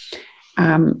 So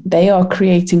they are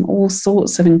creating all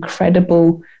sorts of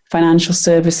incredible financial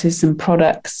services and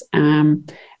products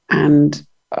and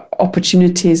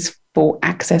opportunities for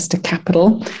access to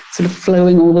capital, sort of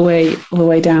flowing all the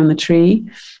way down the tree.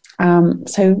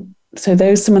 So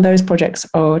some of those projects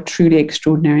are truly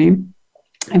extraordinary.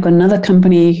 I've got another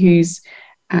company who's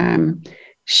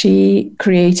she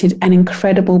created an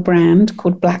incredible brand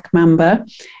called Black Mamba,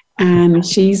 and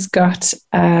she's got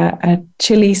a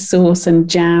chili sauce and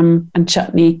jam and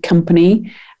chutney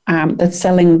company that's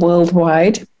selling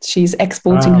worldwide. She's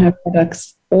exporting her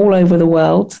products all over the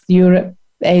world: Europe,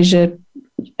 Asia,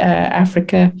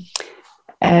 Africa,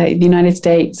 the United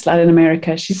States, Latin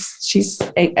America. She's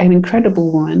an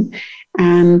incredible woman,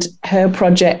 and her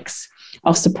projects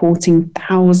are supporting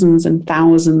thousands and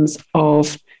thousands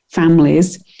of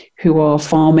families who are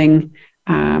farming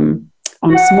on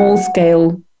small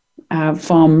scale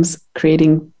farms,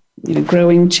 creating,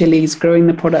 growing chilies, growing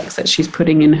the products that she's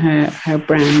putting in her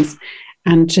brands,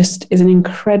 and just is an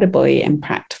incredibly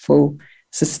impactful,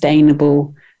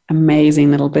 sustainable,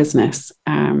 amazing little business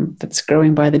that's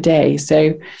growing by the day.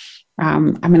 So,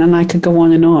 and I could go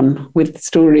on and on with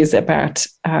stories about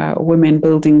women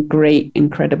building great,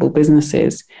 incredible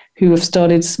businesses who have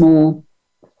started small,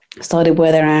 started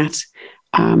where they're at,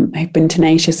 have been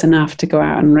tenacious enough to go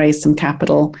out and raise some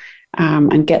capital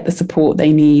and get the support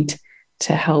they need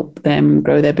to help them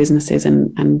grow their businesses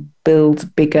and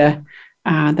build bigger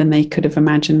than they could have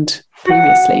imagined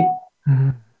previously.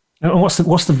 Mm-hmm. And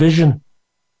what's the vision?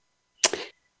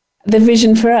 The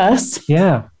vision for us?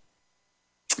 Yeah.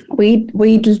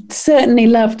 We'd certainly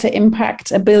love to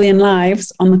impact 1 billion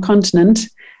lives on the continent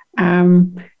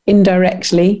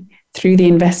indirectly through the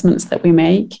investments that we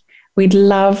make. We'd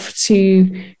love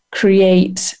to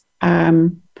create,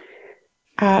 help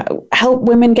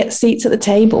women get seats at the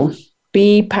table,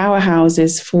 be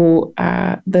powerhouses for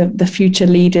the future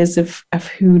leaders of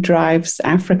who drives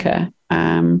Africa,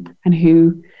 and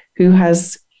who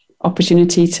has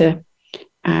opportunity to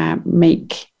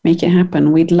make it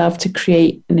happen. We'd love to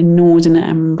create an inordinate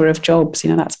number of jobs.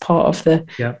 That's part of the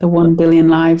 1 billion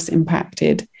lives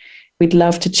impacted. We'd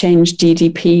love to change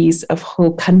GDPs of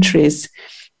whole countries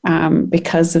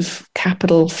because of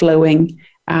capital flowing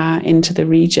into the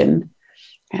region.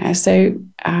 So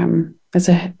there's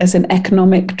an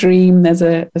economic dream, there's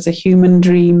a human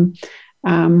dream,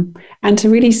 and to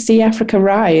really see Africa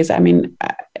rise. I mean,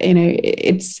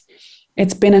 it's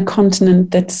been a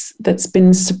continent that's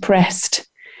been suppressed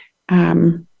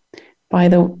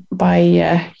by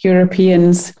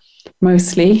Europeans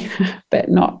mostly, but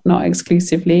not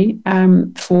exclusively,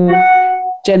 for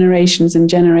generations and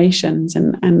generations.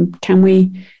 And can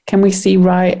we see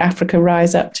Africa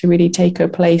rise up to really take her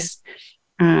place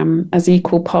as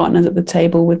equal partners at the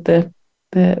table with the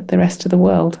rest of the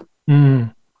world.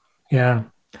 Yeah.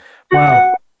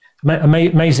 Wow.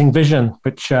 Amazing vision,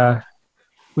 which I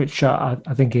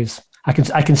think is, I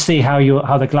can see how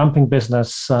the glamping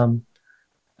business sort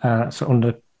of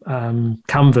under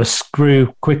canvas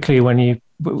grew quickly when you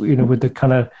with the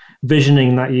kind of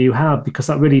visioning that you have, because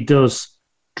that really does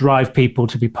drive people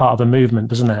to be part of a movement,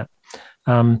 doesn't it?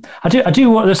 I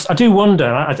do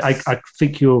wonder. I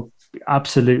think you're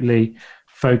absolutely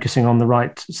focusing on the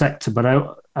right sector,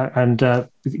 but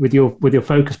with your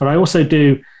focus. But I also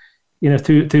do,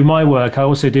 through my work, I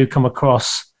also do come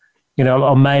across, a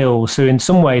lot of males who, in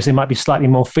some ways, they might be slightly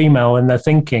more female in their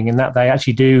thinking, in that they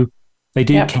actually do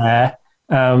care,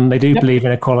 they do believe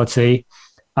in equality,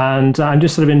 and I'm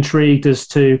just sort of intrigued as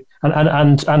to,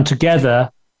 and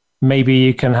together, maybe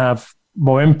you can have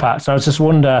more impact. So I just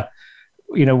wonder,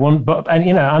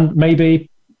 and maybe,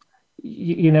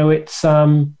 it's,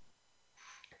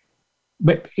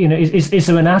 but is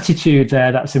there an attitude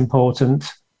there that's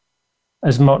important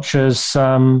as much as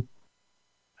going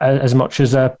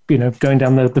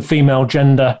down the female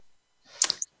gender?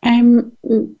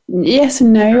 Yes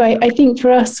and no. I think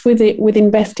for us with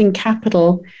investing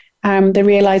capital, the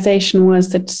realization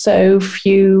was that so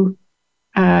few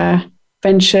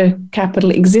venture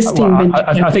capital existing.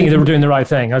 I think they're doing the right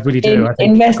thing. I really do. I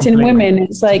think invest in women.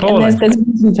 It's like, and there's a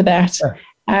reason for that. Yeah.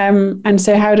 And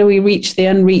so how do we reach the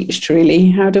unreached, really?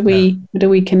 How do we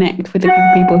connect with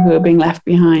the people who are being left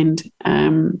behind,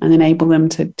 and enable them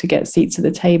to get seats at the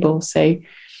table? So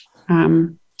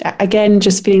again,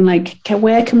 just feeling like,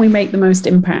 where can we make the most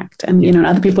impact? And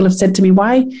other people have said to me,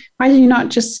 why do you not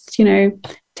just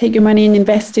take your money and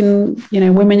invest in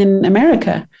women in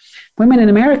America? Women in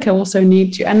America also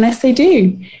need to, unless they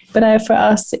do. But for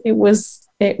us, it was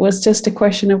just a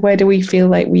question of where do we feel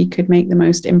like we could make the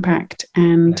most impact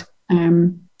and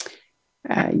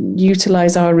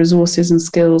utilize our resources and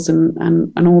skills and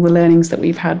all the learnings that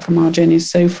we've had from our journeys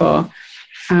so far,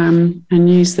 and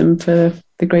use them for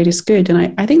the greatest good.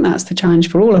 And I think that's the challenge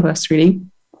for all of us, really,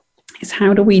 is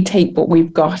how do we take what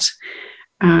we've got,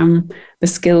 the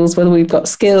skills, whether we've got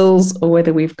skills or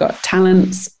whether we've got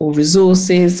talents or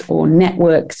resources or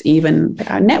networks even.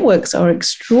 Our networks are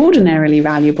extraordinarily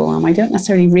valuable, and I don't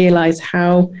necessarily realize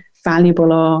how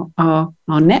valuable our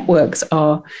networks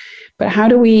are. But how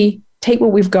do we take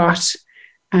what we've got,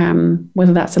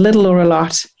 whether that's a little or a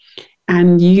lot,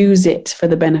 and use it for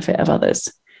the benefit of others?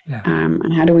 Yeah.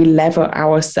 And how do we lever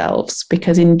ourselves?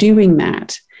 Because in doing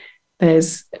that,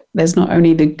 there's not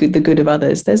only the good of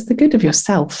others, there's the good of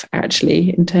yourself,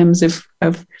 actually, in terms of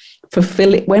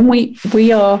fulfilling. When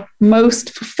we are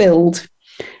most fulfilled,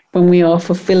 when we are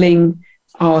fulfilling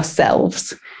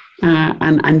ourselves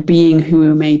and being who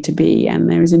we're made to be. And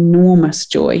there is enormous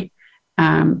joy,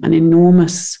 an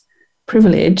enormous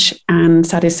privilege and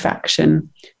satisfaction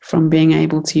from being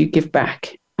able to give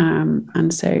back.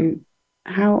 And so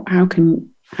how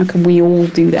can we all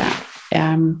do that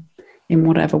in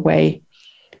whatever way,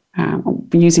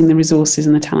 using the resources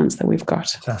and the talents that we've got?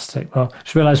 Fantastic. Well, I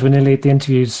just realised we're nearly at the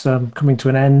interview's coming to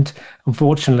an end,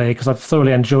 unfortunately, because I've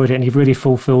thoroughly enjoyed it, and you've really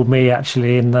fulfilled me,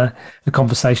 actually, in the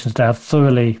conversations today. I've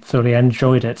thoroughly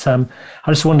enjoyed it. I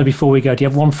just wonder, before we go, do you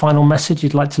have one final message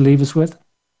you'd like to leave us with?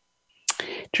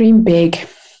 Dream big.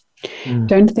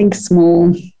 Don't think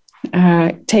small.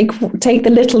 Take the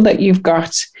little that you've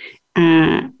got,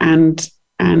 and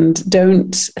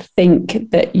don't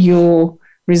think that your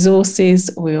resources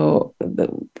or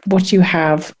what you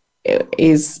have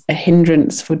is a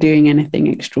hindrance for doing anything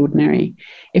extraordinary.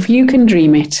 If you can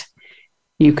dream it,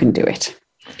 you can do it.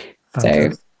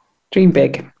 Fantastic. So dream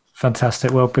big.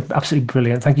 Fantastic. Well, absolutely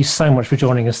brilliant. Thank you so much for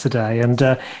joining us today. And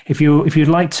if you'd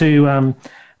like to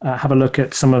have a look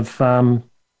at some of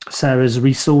Sarah's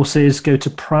resources, go to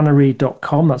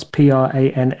pranary.com. That's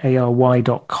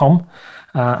pranary.com.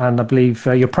 And I believe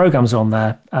your program's on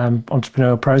there,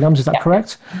 entrepreneurial programs. Is that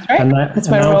correct? That's right. And that's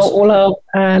where all our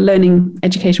learning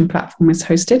education platform is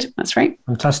hosted. That's right.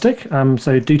 Fantastic.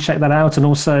 So do check that out, and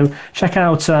also check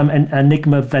out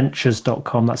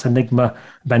enygmaventures.com. That's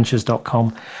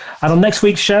enygmaventures.com. And on next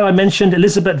week's show, I mentioned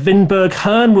Elizabeth Vinberg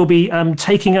Hearn will be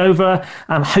taking over,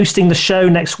 hosting the show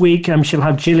next week. She'll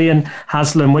have Gillian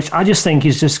Haslam, which I just think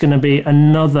is just going to be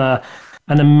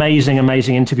an amazing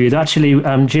interview. Actually,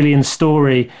 Gillian's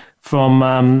story from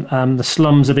the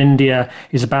slums of India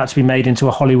is about to be made into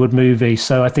a Hollywood movie.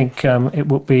 So I think it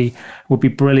would be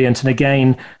brilliant. And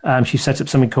again, she set up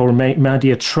something called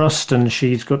Media Trust, and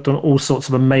she's done all sorts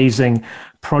of amazing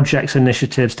projects,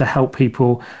 initiatives to help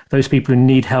those people who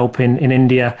need help in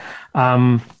India.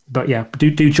 But yeah,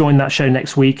 do join that show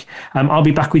next week. I'll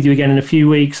be back with you again in a few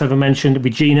weeks. As I mentioned, it'll be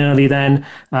Jean early then,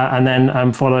 and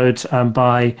then followed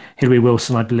by Hilary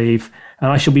Wilson, I believe.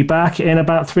 And I shall be back in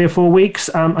about 3 or 4 weeks,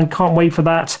 and can't wait for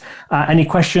that. Any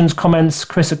questions, comments,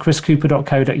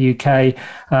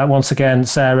 chris@chriscooper.co.uk. Once again,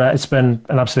 Sarah, it's been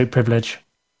an absolute privilege.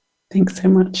 Thanks so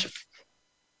much.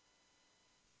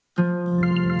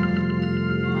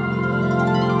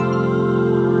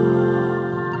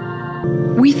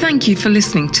 We thank you for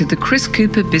listening to the Chris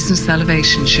Cooper Business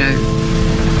Elevation Show.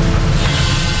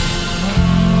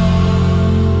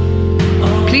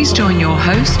 Please join your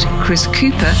host, Chris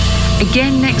Cooper,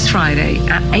 again next Friday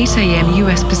at 8 a.m.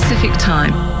 US Pacific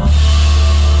Time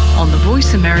on the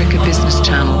Voice America Business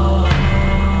Channel.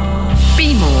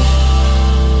 Be more.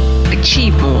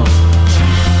 Achieve more.